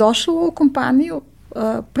 Kad sam došla u ovu kompaniju,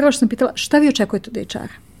 prvo što sam pitala šta vi očekujete od HR-a?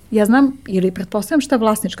 Ja znam ili pretpostavljam šta je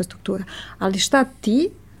vlasnička struktura, ali šta ti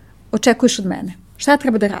očekuješ od mene? Šta ja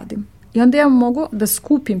treba da radim? I onda ja mogu da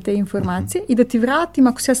skupim te informacije i da ti vratim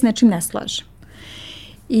ako se ja s nečim ne slažem.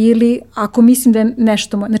 ili ako mislim da je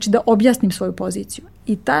nešto, znači da objasnim svoju poziciju.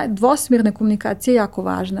 I ta dvosmjerna komunikacija je jako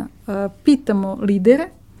važna. Pitamo lidere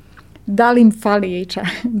da li im fali HR,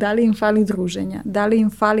 da li im fali druženja, da li im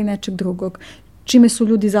fali nečeg drugog, čime su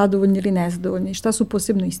ljudi zadovoljni ili nezadovoljni, šta su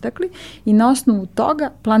posebno istakli i na osnovu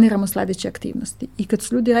toga planiramo sledeće aktivnosti. I kad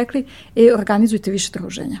su ljudi rekli, organizujte više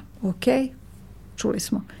druženja. Ok, čuli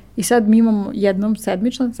smo. I sad mi imamo jednom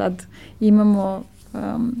sedmično, sad imamo,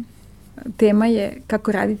 tema je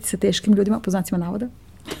kako raditi sa teškim ljudima, po znacima navoda.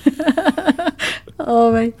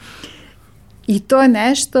 I to je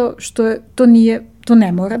nešto što to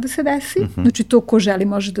ne mora da se desi, znači to ko želi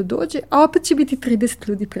može da dođe, a opet će biti 30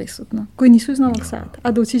 ljudi prisutno, koji nisu iz Novog Sada,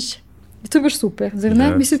 a doći će. I to je baš super, zar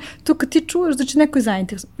ne? Mislim, to kad ti čuješ, znači neko je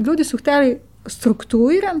zainteresovan. Ljudi su hteli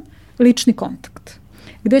strukturiran lični kontakt,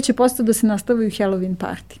 gde će postati da se nastavaju Halloween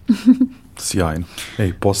party. Sjajno.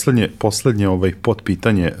 Poslednje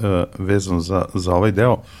potpitanje vezano za ovaj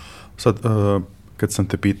deo. Sad, kad sam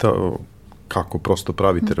te pitao kako prosto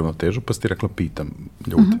pravite ravnotežu, pa si ti rekla pitam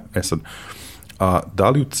ljude. Sad, a da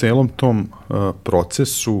li u celom tom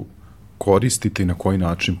procesu koristite i na koji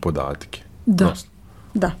način podatke?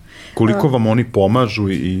 Da. Koliko vam oni pomažu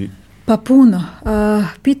i... Pa puno.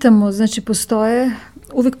 Pitamo, znači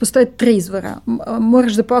uvek postoje 3 izvora.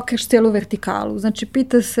 Moraš da pokriješ celu vertikalu. Znači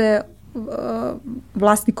pita se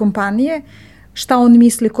vlasnik kompanije šta on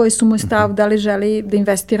misli, koji su mu stav, da li želi da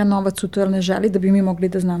investira novac u to ili ne želi, da bi mi mogli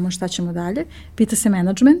da znamo šta ćemo dalje. Pita se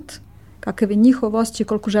menadžment, kakav je njihov osjećaj,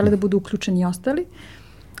 koliko žele da budu uključeni i ostali.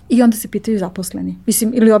 I onda se pitaju zaposleni.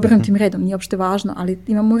 Mislim, ili obrnutim redom, nije uopšte važno, ali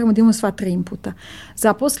moramo da imamo sva 3 inputa.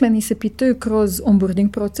 Zaposleni se pitaju kroz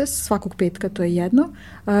onboarding proces, svakog petka, to je jedno.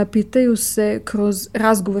 Pitaju se kroz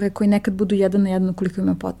razgovore koji nekad budu 1 na 1 koliko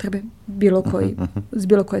ima potrebe, s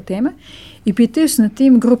bilo koje teme. I pitaju se na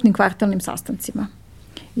tim grupnim kvartalnim sastancima.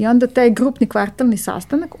 I onda taj grupni kvartalni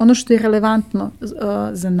sastanak, ono što je relevantno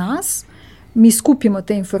za nas, mi skupimo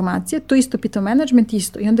te informacije, to isto pita menadžment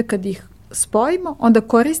isto. I onda kad ih spojimo, onda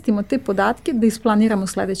koristimo te podatke da isplaniramo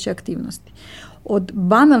sledeće aktivnosti. Od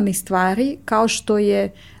banalnih stvari, kao što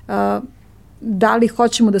je da li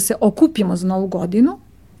hoćemo da se okupimo za Novu godinu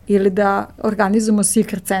ili da organizujemo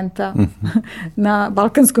Secret Santa na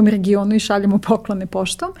Balkanskom regionu i šaljemo poklone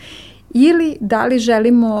poštom, ili da li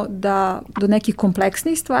želimo da do nekih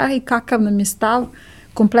kompleksnih stvari, kakav nam je stav,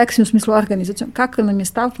 kompleksni u smislu organizacijom, kakav nam je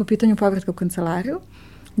stav po pitanju povratka u kancelariju,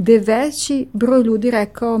 gde veći broj ljudi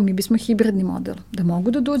rekao mi bismo hibridni model, da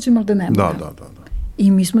mogu da dođemo, ali da ne mogu. Da.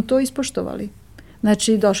 I mi smo to ispoštovali.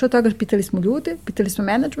 Znači, došlo od toga, pitali smo ljude, pitali smo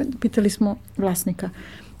management, pitali smo vlasnika.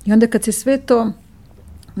 I onda kad se sve to,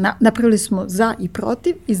 napravili smo za i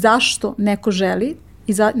protiv i zašto neko želi,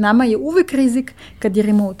 i nama je uvek rizik kad je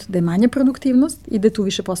remote, da je manja produktivnost i da je tu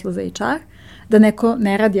više posla za HR, da neko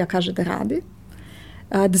ne radi, a kaže da radi,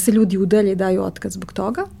 da se ljudi udalje i daju otkaz zbog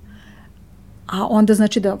toga, a onda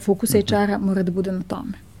znači da fokus HR-a mora da bude na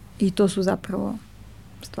tome. I to su zapravo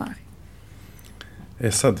stvari.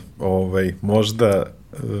 Sad, možda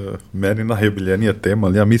meni najomiljenija tema,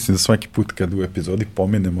 ali ja mislim da svaki put kad u epizodi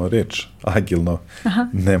pomenemo reč agilno,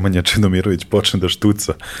 Nemanja Čedomirović počne da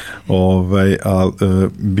štuca.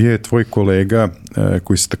 Bio je tvoj kolega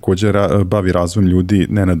koji se također bavi razvojem ljudi,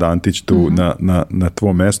 Nenad Antić, tu na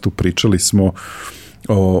tvom mestu. Pričali smo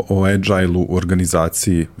o agile-u,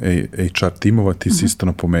 organizaciji HR timova, ti si isto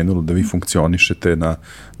napomenula da vi funkcionišete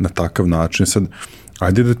na takav način. Sad,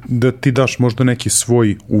 ajde da ti daš možda neki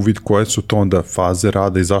svoj uvid koje su to onda faze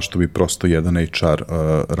rada i zašto bi prosto jedan HR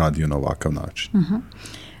radio na ovakav način.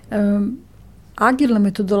 Agilna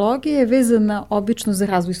metodologija je vezana obično za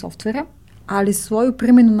razvoj softvera, ali svoju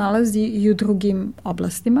primjenu nalazi i u drugim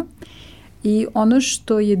oblastima. I ono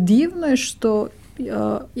što je divno je što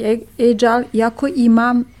Agile, iako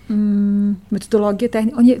ima metodologije,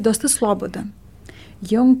 on je dosta slobodan.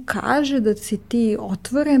 I on kaže da si ti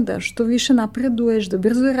otvoren, da što više napreduješ, da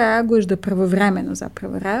brzo reaguješ, da pravovremeno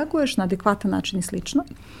zapravo reaguješ na adekvatan način i slično.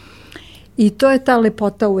 I to je ta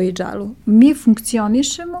lepota u Agile-u. Mi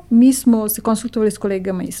funkcionišemo, mi smo se konsultovali s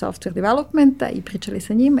kolegama iz software developmenta i pričali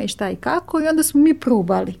sa njima i šta i kako i onda smo mi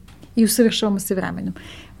probali i usavršavamo se vremenom.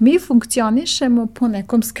 Mi funkcionišemo po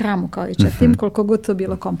nekom skramu kao i tim, koliko god to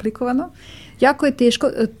bilo komplikovano. Jako je teško,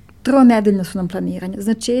 3-nedeljno su nam planiranja.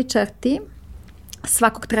 Znači HR tim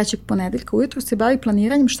svakog 3. ponedeljka ujutru se bavi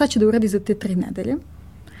planiranjem šta će da uradi za te 3 nedelje.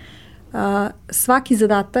 Svaki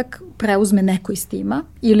zadatak preuzme neko iz tima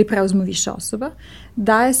ili preuzme više osoba.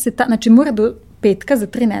 Daje se znači mora do petka za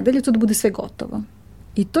 3 nedelje to da bude sve gotovo.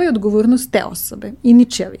 I to je odgovornost te osobe i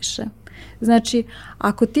ničija više. Znači,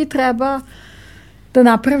 ako ti treba da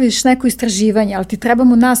napraviš neko istraživanje, ali ti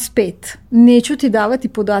trebamo nas 5. Neću ti davati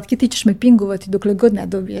podatke, ti ćeš me pingovati dokle god ne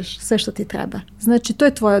dobiješ sve što ti treba. Znači, to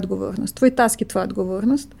je tvoja odgovornost. Tvoj task je tvoja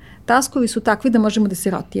odgovornost. Taskovi su takvi da možemo da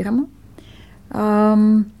se rotiramo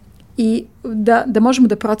i da možemo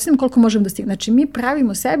da procenimo koliko možemo da stignemo. Znači, mi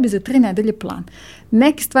pravimo sebi za 3 nedelje plan.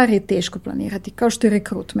 Neke stvari je teško planirati, kao što je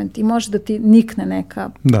rekrutment i može da ti nikne neka,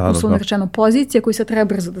 uslovno rečeno, pozicija koju sad treba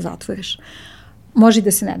brzo da zatvoriš. Može i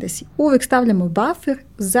da se ne desi. Uvek stavljamo buffer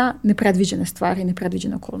za nepredviđene stvari i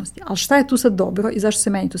nepredviđene okolnosti. Ali šta je tu sad dobro i zašto se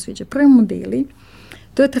meni to sviđa? Prvi modeli,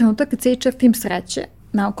 to je trenutak kad se HR tim sreće.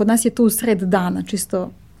 Kod nas je to u sred dana,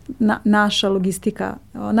 čisto naša logistika,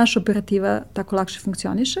 naša operativa tako lakše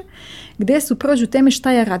funkcioniše, gde se prođu teme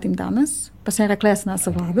šta ja radim danas, pa sam rekla ja sam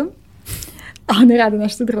sa Vladom, a ne radi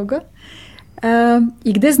nešto drugo.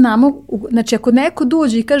 I gde znamo, znači ako neko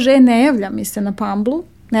dođe i kaže ne javlja mi se na Pamblu,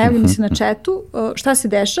 ne javlja mi se na chatu, šta se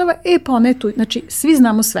dešava, pa ona je tu. Znači, svi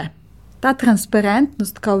znamo sve. Ta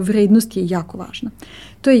transparentnost kao vrednost je jako važna.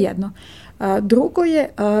 To je jedno. Drugo je,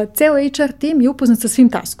 ceo HR tim je upoznat sa svim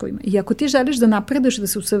taskovima. I ako ti želiš da napreduješ i da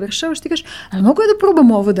se usavršavaš, ti kažeš, ali mogu ja da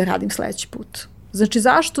probam ovo da radim sledeći put? Znači,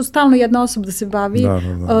 zašto stalno jedna osoba da se bavi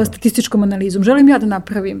statističkom analizom? Želim ja da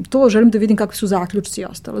napravim to, želim da vidim kakvi su zaključci i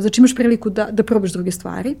ostalo. Znači, imaš priliku da probaš druge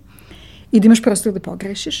stvari i da imaš prostor da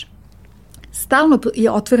pogrešiš. Stalno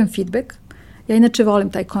je otvoren feedback. Ja inače volim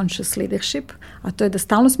taj conscious leadership, a to je da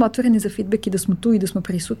stalno smo otvoreni za feedback i da smo tu i da smo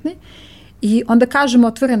prisutni. I onda kažemo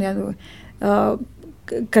otvoreno,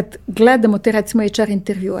 kad gledamo te recimo HR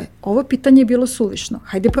intervjue, ovo pitanje je bilo suvišno,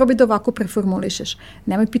 hajde probaj da ovako preformulišeš.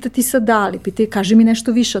 Nemoj pitati sad da li, pitaj, kaži mi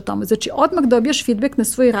nešto više o tome. Znači, odmah dobijaš feedback na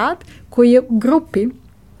svoj rad koji je u grupi,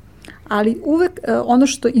 ali uvek ono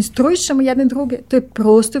što instruišemo jedne druge, to je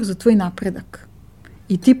prostor za tvoj napredak.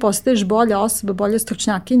 I ti postaješ bolja osoba, bolja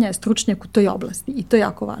stručnjakinja, stručnjak u toj oblasti. I to je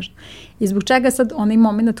jako važno. I zbog čega sad onaj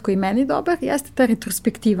moment koji meni dobar, jeste ta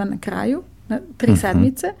retrospektiva na kraju, na 3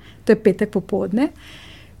 sedmice, to je petak popodne,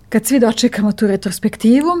 kad svi dočekamo tu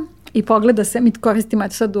retrospektivu i pogleda se, mi koristimo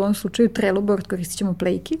sad u ovom slučaju Trello board, koristit ćemo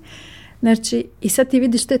Playki. Znači, i sad ti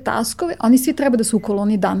vidiš te taskove, oni svi treba da su u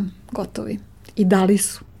koloni dan gotovi. I da li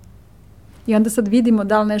su. I onda sad vidimo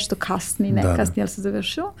da li nešto kasni, ne kasni, ali se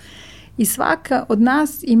završilo. I svaka od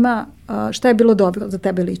nas ima šta je bilo dobro za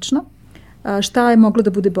tebe lično, šta je moglo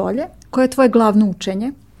da bude bolje, koje je tvoje glavno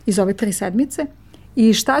učenje iz ove 3 sedmice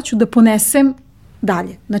i šta ću da ponesem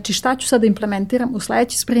dalje. Znači šta ću sad da implementiram u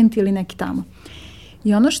sledeći sprint ili neki tamo.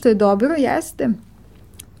 I ono što je dobro jeste,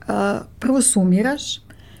 prvo sumiraš,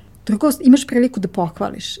 drugo imaš priliku da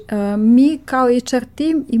pohvališ. Mi kao HR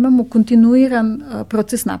tim imamo kontinuiran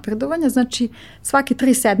proces napredovanja, znači svake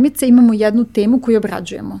 3 sedmice imamo jednu temu koju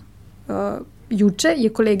obrađujemo. Juče je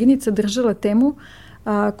koleginica držala temu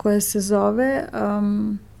koja se zove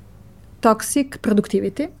toxic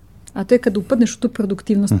productivity, a to je kad upadneš u tu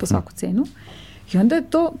produktivnost po svaku cenu. I onda je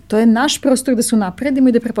to je naš prostor da se unapredimo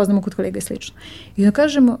i da prepoznamo kod kolega i slično. I onda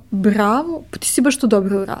kažemo, bravo, pa ti si baš to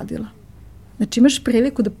dobro uradila. Znači imaš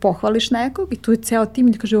priliku da pohvališ nekog i tu je ceo tim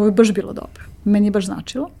i da kaže, ovo je baš bilo dobro. Meni je baš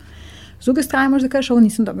značilo. S druge strane možda kažeš, ovo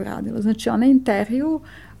nisam dobro radila. Znači onaj intervju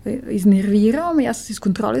iznervirao me, ja sam se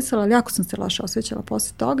iskontrolisala, ali jako sam se loše osjećala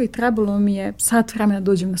posle toga i trebalo mi je sat vremena da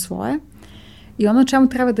dođem na svoje. I ono čemu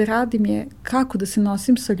treba da radim je kako da se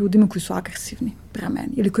nosim sa ljudima koji su agresivni prema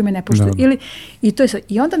meni ili koji me ne poštuju. I to je sad.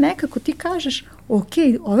 I onda nekako ti kažeš, ok,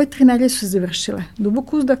 ove 3 nedelje su se završile.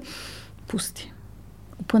 Dubok uzdah, pusti.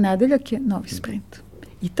 U ponedeljak je novi sprint.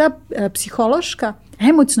 I ta psihološka,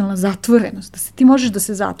 emocionalna zatvorenost, da se ti možeš da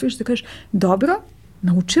se zatvoriš, da kažeš, dobro,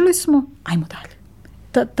 naučili smo, ajmo dalje.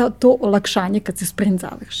 To olakšanje kad se sprint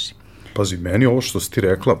završi. Pazi, meni ovo što si ti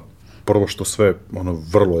rekla, prvo što sve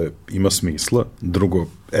vrlo ima smisla, drugo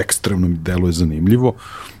ekstremno mi deluje zanimljivo,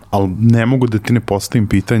 ali ne mogu da ti ne postavim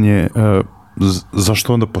pitanje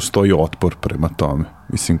zašto onda postoji otpor prema tome?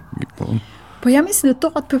 Mislim, pa ja mislim da je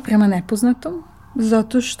to otpor prema nepoznatom,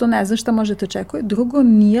 zato što ne znam šta možete očekuje. Drugo,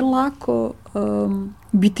 nije lako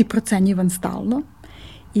biti procenjivan stalno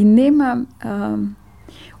i nema...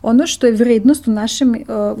 ono što je vrednost u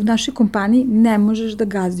našoj kompaniji ne možeš da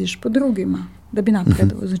gaziš po drugima da bi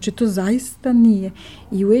napredovao. Znači, to zaista nije.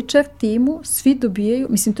 I u HR timu svi dobijaju,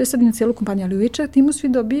 mislim, to je sad i na cijelu kompaniju, ali u HR timu svi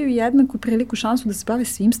dobijaju jednaku priliku, šansu da se bave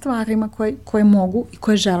svim stvarima koje mogu i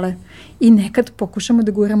koje žele. I nekad pokušamo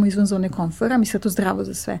da guramo izvan zone komfora, mislim da je to zdravo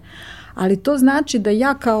za sve. Ali to znači da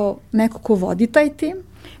ja kao neko ko vodi taj tim,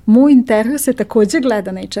 moj intervju se takođe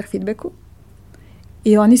gleda na HR feedbacku,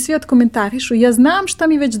 i oni svi odkomentarišu, ja znam šta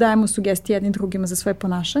mi već dajemo sugestije jednim drugima za svoje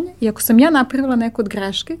ponašanje i ako sam ja napravila neku od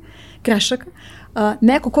grešaka,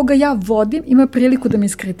 neko koga ja vodim ima priliku da me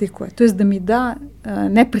iskritikuje, to jest da mi da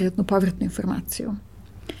neprijatnu povratnu informaciju.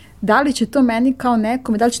 Da li će to meni kao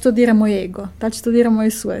nekome, da li će to dira moj ego, da li će to dira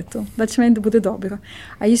moju suetu, da li će meni da bude dobro.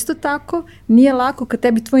 A isto tako nije lako kad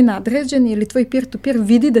tebi tvoj nadređeni ili tvoj peer-to-peer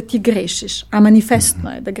vidi da ti grešiš, a manifestno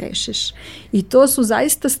je da grešiš. I to su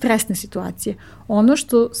zaista stresne situacije. Ono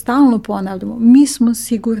što stalno ponavljamo, mi smo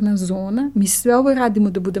sigurna zona, mi sve ovo radimo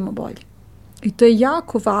da budemo bolji. I to je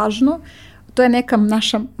jako važno, to je neka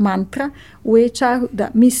naša mantra u HR-u, da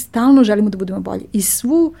mi stalno želimo da budemo bolji. I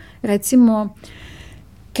svu, recimo,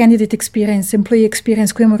 candidate experience, employee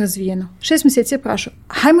experience koju imamo razvijeno. 6 mjeseci je prošlo.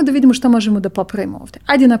 Hajmo da vidimo šta možemo da popravimo ovde.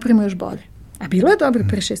 Ajde napravimo još bolje. A bilo je dobro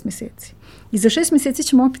pre 6 mjeseci. I za 6 mjeseci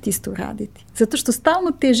ćemo opet isto uraditi. Zato što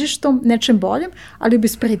stalno težiš tom nečem boljem, ali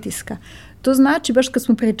bez pritiska. To znači, baš kad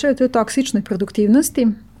smo pričali o toj toksičnoj produktivnosti,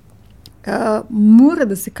 mora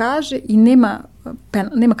da se kaže i nema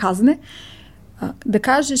kazne, da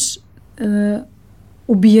kažeš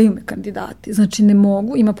ubijaju me kandidati. Znači ne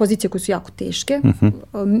mogu, ima pozicije koje su jako teške,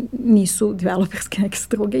 nisu developerske neke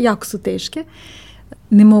struge, jako su teške,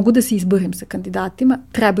 ne mogu da se izborim sa kandidatima,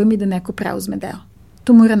 treba mi da neko preuzme deo.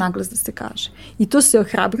 To mora naglas da se kaže. I to se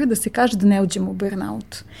ohrabruje da se kaže da ne uđemo u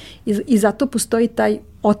burnout. I zato postoji taj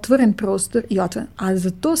otvoren prostor i otvoren. A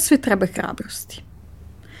za to sve treba hrabrosti.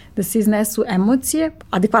 Da se iznesu emocije,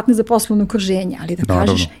 adekvatne za poslovno okruženje, ali da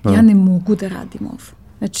kažeš, ja ne mogu da radim ovo.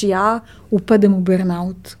 Znači ja upadam u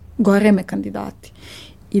burnout, gore me kandidati.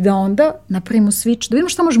 I da onda napravimo switch, da vidimo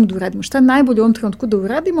šta možemo da uradimo, šta je najbolje u ovom trenutku da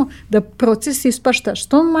uradimo, da proces ispašta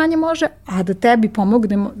što manje može, a da tebi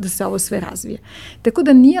pomognemo da se ovo sve razvije. Tako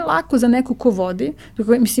da nije lako za neko ko vodi,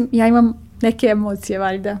 mislim, ja imam neke emocije,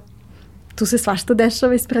 valjda, tu se svašta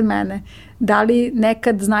dešava ispred mene. Da li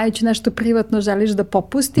nekad, znajući nešto privatno, želiš da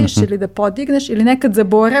popustiš ili da podigneš, ili nekad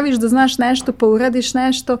zaboraviš da znaš nešto pa uradiš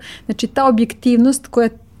nešto. Znači ta objektivnost koja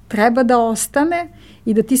treba da ostane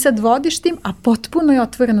i da ti sad vodiš tim, a potpuno je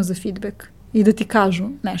otvoreno za feedback i da ti kažu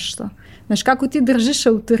nešto. Znaš, kako ti držiš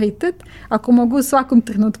autoritet ako mogu u svakom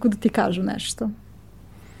trenutku da ti kažu nešto?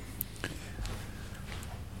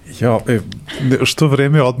 Ja, što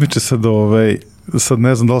vreme odmiče sad, sad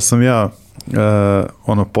ne znam da li sam ja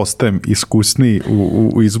postajem iskusniji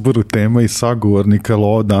u izboru tema i sagovornika, ali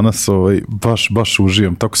ovo danas baš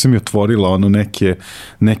uživam. Tako se mi otvorila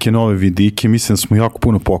neke nove vidike. Mislim da smo jako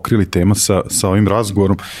puno pokrili tema sa ovim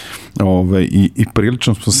razgovorom i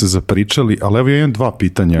prilično smo se zapričali, ali evo ja imam 2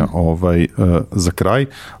 pitanja za kraj,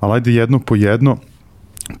 ali ajde jedno po jedno.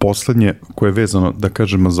 Poslednje koje je vezano, da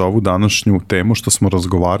kažemo, za ovu današnju temu što smo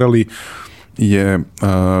razgovarali je,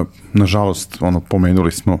 nažalost,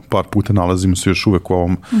 pomenuli smo par puta, nalazimo se još uvek u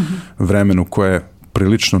ovom vremenu koje je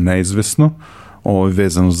prilično neizvesno,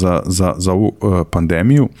 vezano za ovu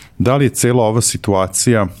pandemiju. Da li je cela ova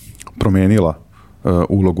situacija promenila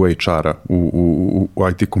ulogu HR-a u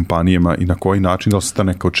IT kompanijama i na koji način, da li su ta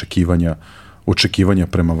neka očekivanja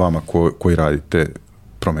prema vama koji radite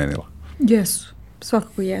promenila? Jesu,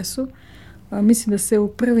 svakako jesu. Mislim da se u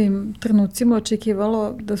prvim trenucima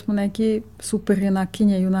očekivalo da smo neki super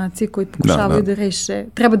junakinje, junaci koji pokušavaju da reše,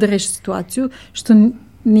 treba da reše situaciju, što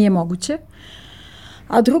nije moguće.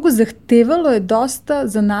 A drugo, zahtevalo je dosta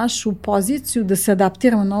za našu poziciju da se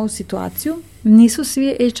adaptiramo na ovu situaciju. Nisu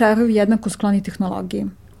svi HR-ovi jednako skloni tehnologiji,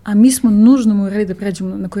 a mi smo nužno morali da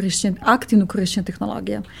pređemo na aktivno korišćenje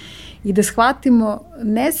tehnologija i da shvatimo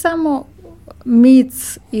ne samo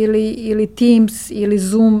Meets ili Teams ili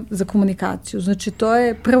Zoom za komunikaciju. Znači, to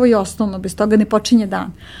je prvo i osnovno, bez toga ne počinje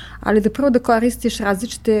dan. Ali da prvo da koristiš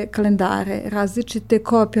različite kalendare, različite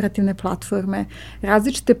kooperativne platforme,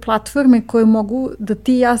 različite platforme koje mogu da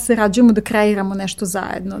ti i ja sarađujemo, da kreiramo nešto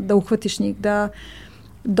zajedno, da uhvatiš njih, da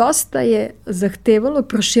dosta je zahtevalo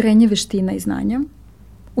proširenje veština i znanja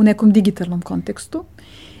u nekom digitalnom kontekstu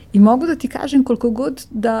i mogu da ti kažem koliko god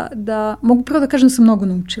da mogu prvo da kažem da sam mnogo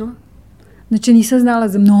naučila. Znači nisam znala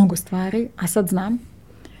za mnogo stvari, a sad znam.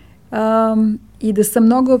 I da sam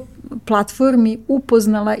mnogo platformi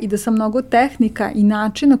upoznala i da sam mnogo tehnika i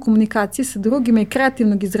načina komunikacije sa drugima i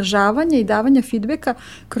kreativnog izražavanja i davanja feedbacka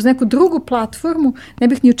kroz neku drugu platformu ne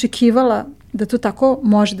bih ni očekivala da to tako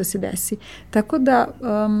može da se desi. Tako da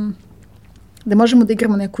možemo da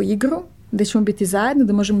igramo neku igru, da ćemo biti zajedno,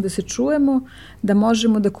 da možemo da se čujemo, da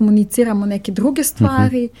možemo da komuniciramo neke druge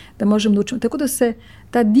stvari, da možemo da učimo. Tako da se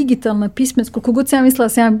ta digitalna pismenost, koliko god sam ja mislila da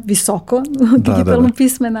sam ja visoko digitalno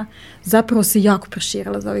pismena, zapravo se jako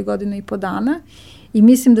proširila za ovih 1.5 godina i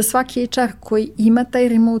mislim da svaki HR koji ima taj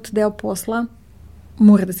remote deo posla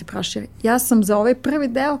mora da se proširi. Ja sam za ovaj prvi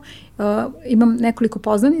deo, imam nekoliko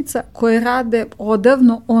poznanica koje rade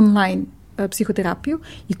odavno online psihoterapiju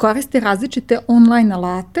i koriste različite online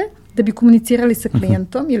alate da bi komunicirali sa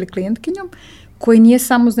klijentom ili klijentkinjom, koji nije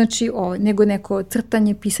samo, znači, nego neko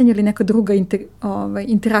crtanje, pisanje ili neka druga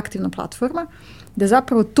interaktivna platforma, da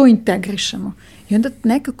zapravo to integrišemo. I onda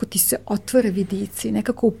nekako ti se otvore vidici,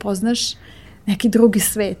 nekako upoznaš neki drugi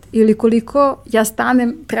svet. Ili koliko ja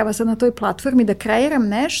stanem, treba sad na toj platformi da kreiram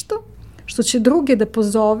nešto što će druge da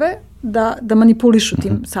pozove da manipulišu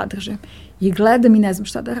tim sadržajem. I gledam i ne znam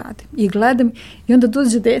šta da radim. I gledam i onda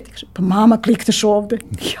dođe dete i kaže, pa mama, klikneš ovde.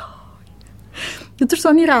 Zato što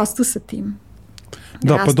oni rastu sa tim.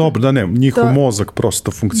 Da, pa dobro, da ne, njihov mozak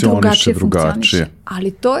prosto funkcioniše drugačije.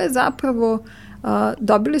 Ali to je zapravo,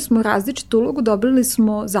 dobili smo različitu ulogu, dobili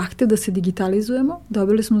smo zahtev da se digitalizujemo,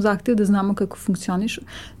 dobili smo zahtev da znamo kako funkcionišu,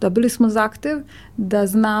 dobili smo zahtev da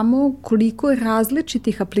znamo koliko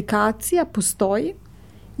različitih aplikacija postoji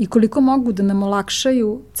i koliko mogu da nam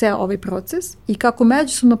olakšaju ceo ovaj proces i kako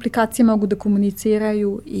međusobno aplikacije mogu da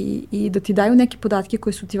komuniciraju i da ti daju neke podatke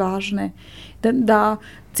koje su ti važne, da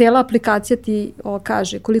cijela aplikacija ti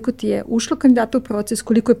kaže koliko ti je ušlo kandidata u proces,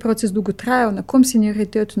 koliko je proces dugo trajao, na kom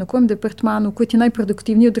senioritetu, na kojem departmanu, koji ti je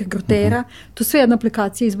najproduktivniji od rekrutera. To sve jedna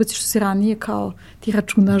aplikacija izbaci što se ranije kao ti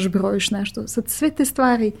računaš, brojiš nešto. Sad sve te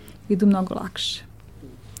stvari idu mnogo lakše.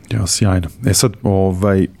 Ja, sjajno. Sad,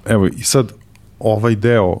 evo i sad ovaj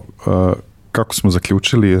deo, kako smo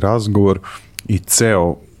zaključili razgovor i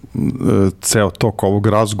ceo tok ovog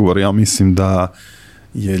razgovora, ja mislim da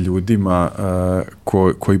je ljudima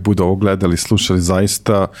koji budu ovo gledali, slušali,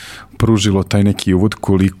 zaista pružilo taj neki uvod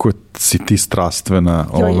koliko si ti strastvena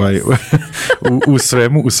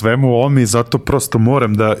u svemu ovome i zato prosto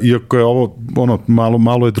moram da, iako je ovo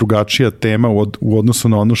malo je drugačija tema u odnosu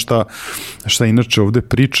na ono šta inače ovde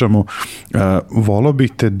pričamo, volao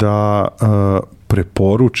bih te da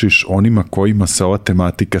preporučiš onima kojima se ova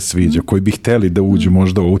tematika sviđa, koji bi hteli da uđu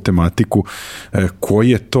možda u ovu tematiku, koji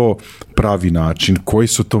je to pravi način, koji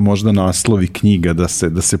su to možda naslovi knjiga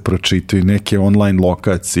da se pročitaju, neke online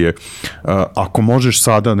lokacije. Ako možeš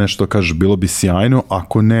sada nešto kažeš, bilo bi sjajno,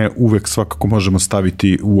 ako ne, uvek svakako možemo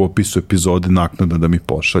staviti u opisu epizode naknada da mi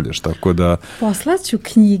pošalješ, tako da... Poslaću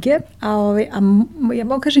knjige, a ja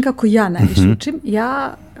mogu kažem kako ja najviše učim,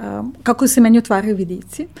 kako se meni otvaraju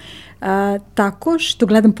vidici, tako što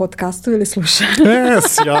gledam podcastu ili slušam.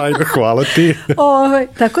 Sjajno, hvala ti.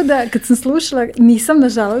 Tako da kad sam slušala, nisam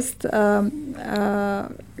nažalost,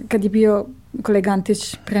 kad je bio kolega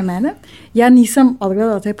Antić pre mene, ja nisam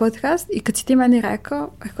odgledala taj podcast i kad si ti meni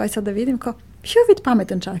rekao sad da vidim, vidi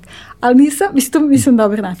pametan čovjek, ali nisam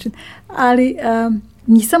dobar način, ali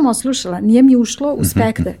nisam oslušala, nije mi ušlo u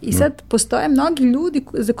spektar i sad postoje mnogi ljudi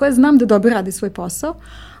za koje znam da dobro radi svoj posao,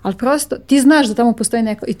 ali prosto ti znaš da tamo postoji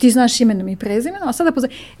neko i ti znaš imenom i prezimenom, a sada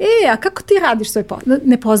postoji, a kako ti radiš svoj posao?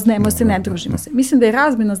 Ne poznajemo se, ne družimo se. Mislim da je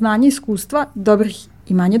razmjena znanja i iskustva, dobrih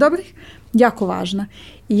i manje dobrih, jako važna.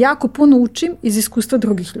 I jako puno učim iz iskustva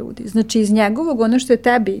drugih ljudi. Znači iz njegovog, ono što je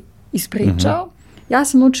tebi ispričao, ja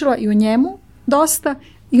sam učila i o njemu dosta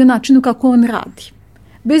i o načinu kako on radi.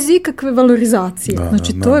 Bez ikakve valorizacije.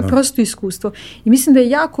 To je prosto iskustvo. I mislim da je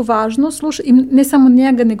jako važno slušati, ne samo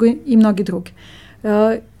njega, nego i mnogi drugi.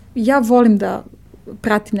 Ja volim da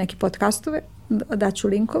pratim neke podcastove, daću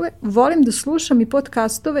linkove, volim da slušam i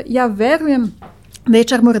podcastove, ja verujem da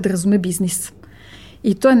HR mora da razume biznis.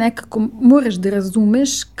 I to je nekako, moraš da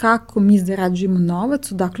razumeš kako mi zarađujemo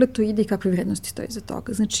novac, odakle to ide i kakve vrednosti stoji za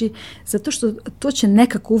toga. Znači, zato što to će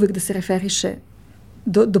nekako uvek da se referiše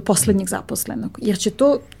do poslednjeg zaposlenog, jer će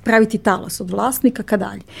to praviti talas od vlasnika ka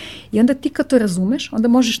dalje. I onda ti kad to razumeš, onda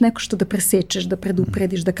možeš neko što da presečeš, da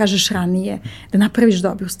preduprediš, da kažeš ranije, da napraviš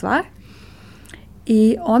dobru stvar.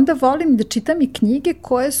 I onda volim da čitam i knjige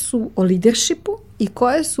koje su o leadershipu i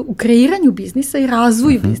koje su u kreiranju biznisa i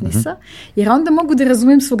razvoju biznisa, jer onda mogu da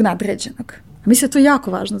razumem svog nadređenog. Mislim da je to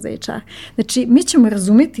jako važno za HR. Znači, mi ćemo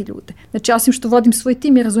razumjeti ljude. Znači, osim što vodim svoj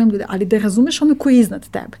tim i razumijem ljude, ali da razumeš ono koji je iznad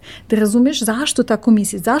tebe. Da razumeš zašto tako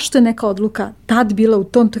misli, zašto je neka odluka tad bila u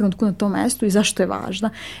tom trenutku na tom mestu i zašto je važna.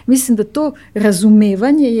 Mislim da to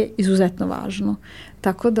razumevanje je izuzetno važno.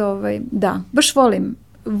 Tako da, baš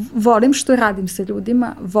volim što radim sa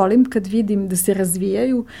ljudima, volim kad vidim da se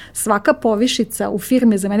razvijaju. Svaka povišica u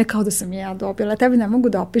firme za mene kao da sam ja dobila. Tebi ne mogu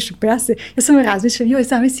da opišem, pa ja samo razmišljam,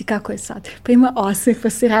 zamisli kako je sad. Pa ima osmeh, pa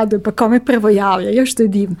se raduje, pa kome prvo javlja, što je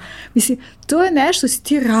divno. Mislim, to je nešto si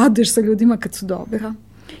ti raduješ sa ljudima kad su dobra.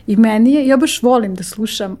 I ja baš volim da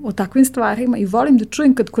slušam o takvim stvarima i volim da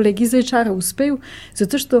čujem kad kolegi iz HR-a uspeju,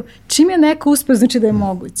 zato što čim je neko uspeo, znači da je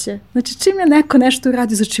moguće. Znači čim je neko nešto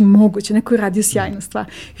uradio, znači moguće, neko je uradio sjajnu stvar.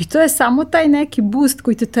 I to je samo taj neki boost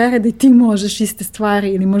koji te tera da i ti možeš iste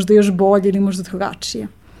stvari ili možda još bolje ili možda drugačije.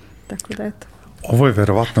 Tako da eto. Ovo je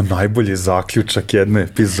verovatno najbolji zaključak jedne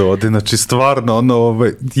epizode, znači stvarno,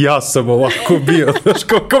 ja sam ovako bio, znaš,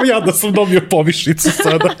 kao ja da sam dobio povišicu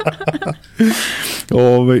sada.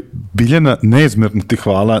 Biljana, neizmjerno ti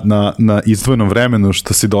hvala na izdvojenom vremenu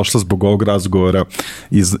što si došla zbog ovog razgovora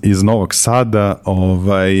iz Novog Sada.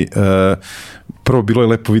 Prvo, bilo je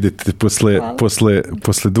lepo vidjeti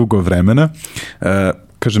posle dugo vremena.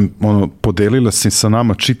 Kažem, podelila si sa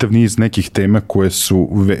nama čitav niz nekih tema koje su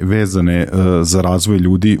vezane za razvoj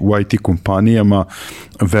ljudi u IT kompanijama.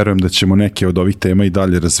 Verujem da ćemo neke od ovih tema i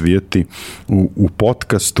dalje razvijati u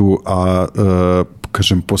podcastu, a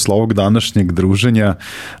kažem, posle ovog današnjeg druženja,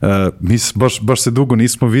 mi baš se dugo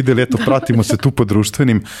nismo vidjeli, eto, pratimo se tu po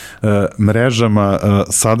društvenim mrežama.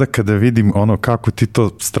 Sada kada vidim kako ti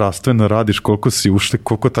to strastveno radiš, koliko si ušli,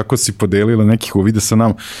 koliko tako si podelila nekih uvida sa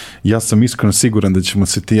nam, ja sam iskreno siguran da ćemo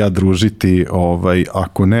se ti i ja družiti,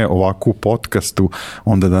 ako ne ovako u podcastu,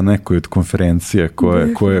 onda da nekoj od konferencije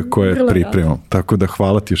koje pripremam. Tako da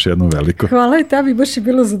hvala ti još jednom veliko. Hvala i tebi, baš je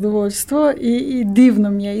bilo zadovoljstvo i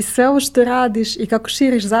divno mi je i sve ovo što radiš i kako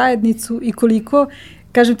širiš zajednicu i koliko,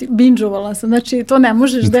 kažem ti, binđovala sam. Znači, to ne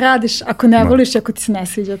možeš da radiš ako ne voliš, ako ti se ne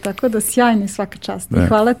sviđa. Tako da sjajno i svaka čast. I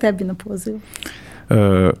hvala tebi na pozivu.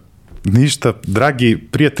 Ništa, dragi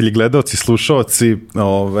prijatelji, gledalci, slušalci,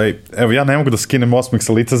 evo, ja ne mogu da skinem osmeh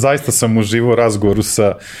sa lica, zaista sam uživao u razgovoru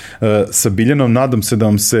sa Biljanom, nadam se da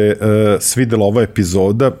vam se svidela ova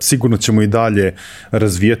epizoda, sigurno ćemo i dalje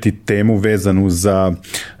razvijati temu vezanu za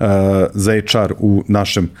HR u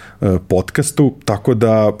našem podcastu, tako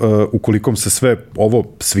da ukoliko vam se sve ovo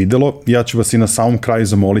svidelo, ja ću vas i na samom kraju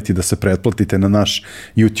zamoliti da se pretplatite na naš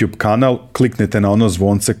YouTube kanal, kliknete na ono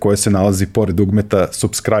zvonce koje se nalazi pored dugmeta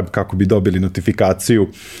subscribe kako bi dobili notifikaciju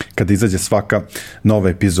kada izađe svaka nova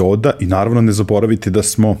epizoda i naravno ne zaboravite da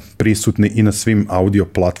smo prisutni i na svim audio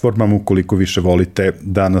platformama ukoliko više volite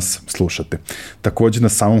da nas slušate. Također na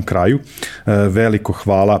samom kraju veliko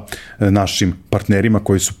hvala našim partnerima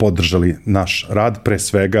koji su podržali naš rad, pre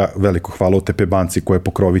svega veliko hvala OTP banci koja je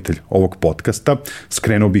pokrovitelj ovog podcasta.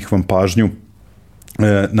 Skrenuo bih vam pažnju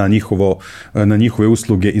na njihove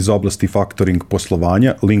usluge iz oblasti faktoring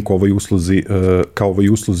poslovanja. Link ka ovoj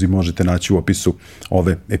usluzi možete naći u opisu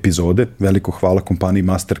ove epizode. Veliko hvala kompaniji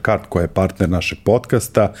Mastercard koja je partner našeg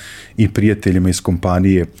podcasta i prijateljima iz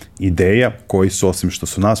kompanije Ideja koji su, osim što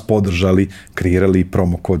su nas podržali, kreirali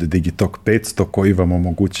promo kod Digitalk 500 koji vam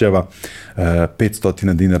omogućava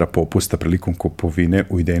 $500 popusta prilikom kupovine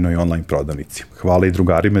u idejnoj online prodavnici. Hvala i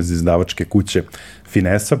drugarima iz izdavačke kuće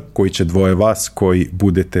Finesa, koji će dvoje vas, koji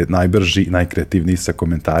budete najbrži i najkreativniji sa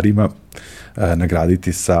komentarima,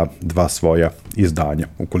 nagraditi sa 2 svoja izdanja.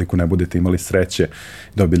 Ukoliko ne budete imali sreće,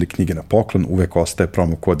 dobili knjige na poklon, uvek ostaje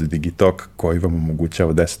promo kod Digitalk koji vam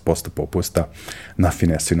omogućava 10% popusta na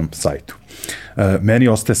Finesinom sajtu. Meni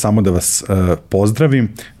ostaje samo da vas pozdravim,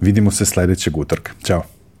 vidimo se sledećeg utorka.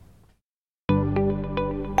 Ćao!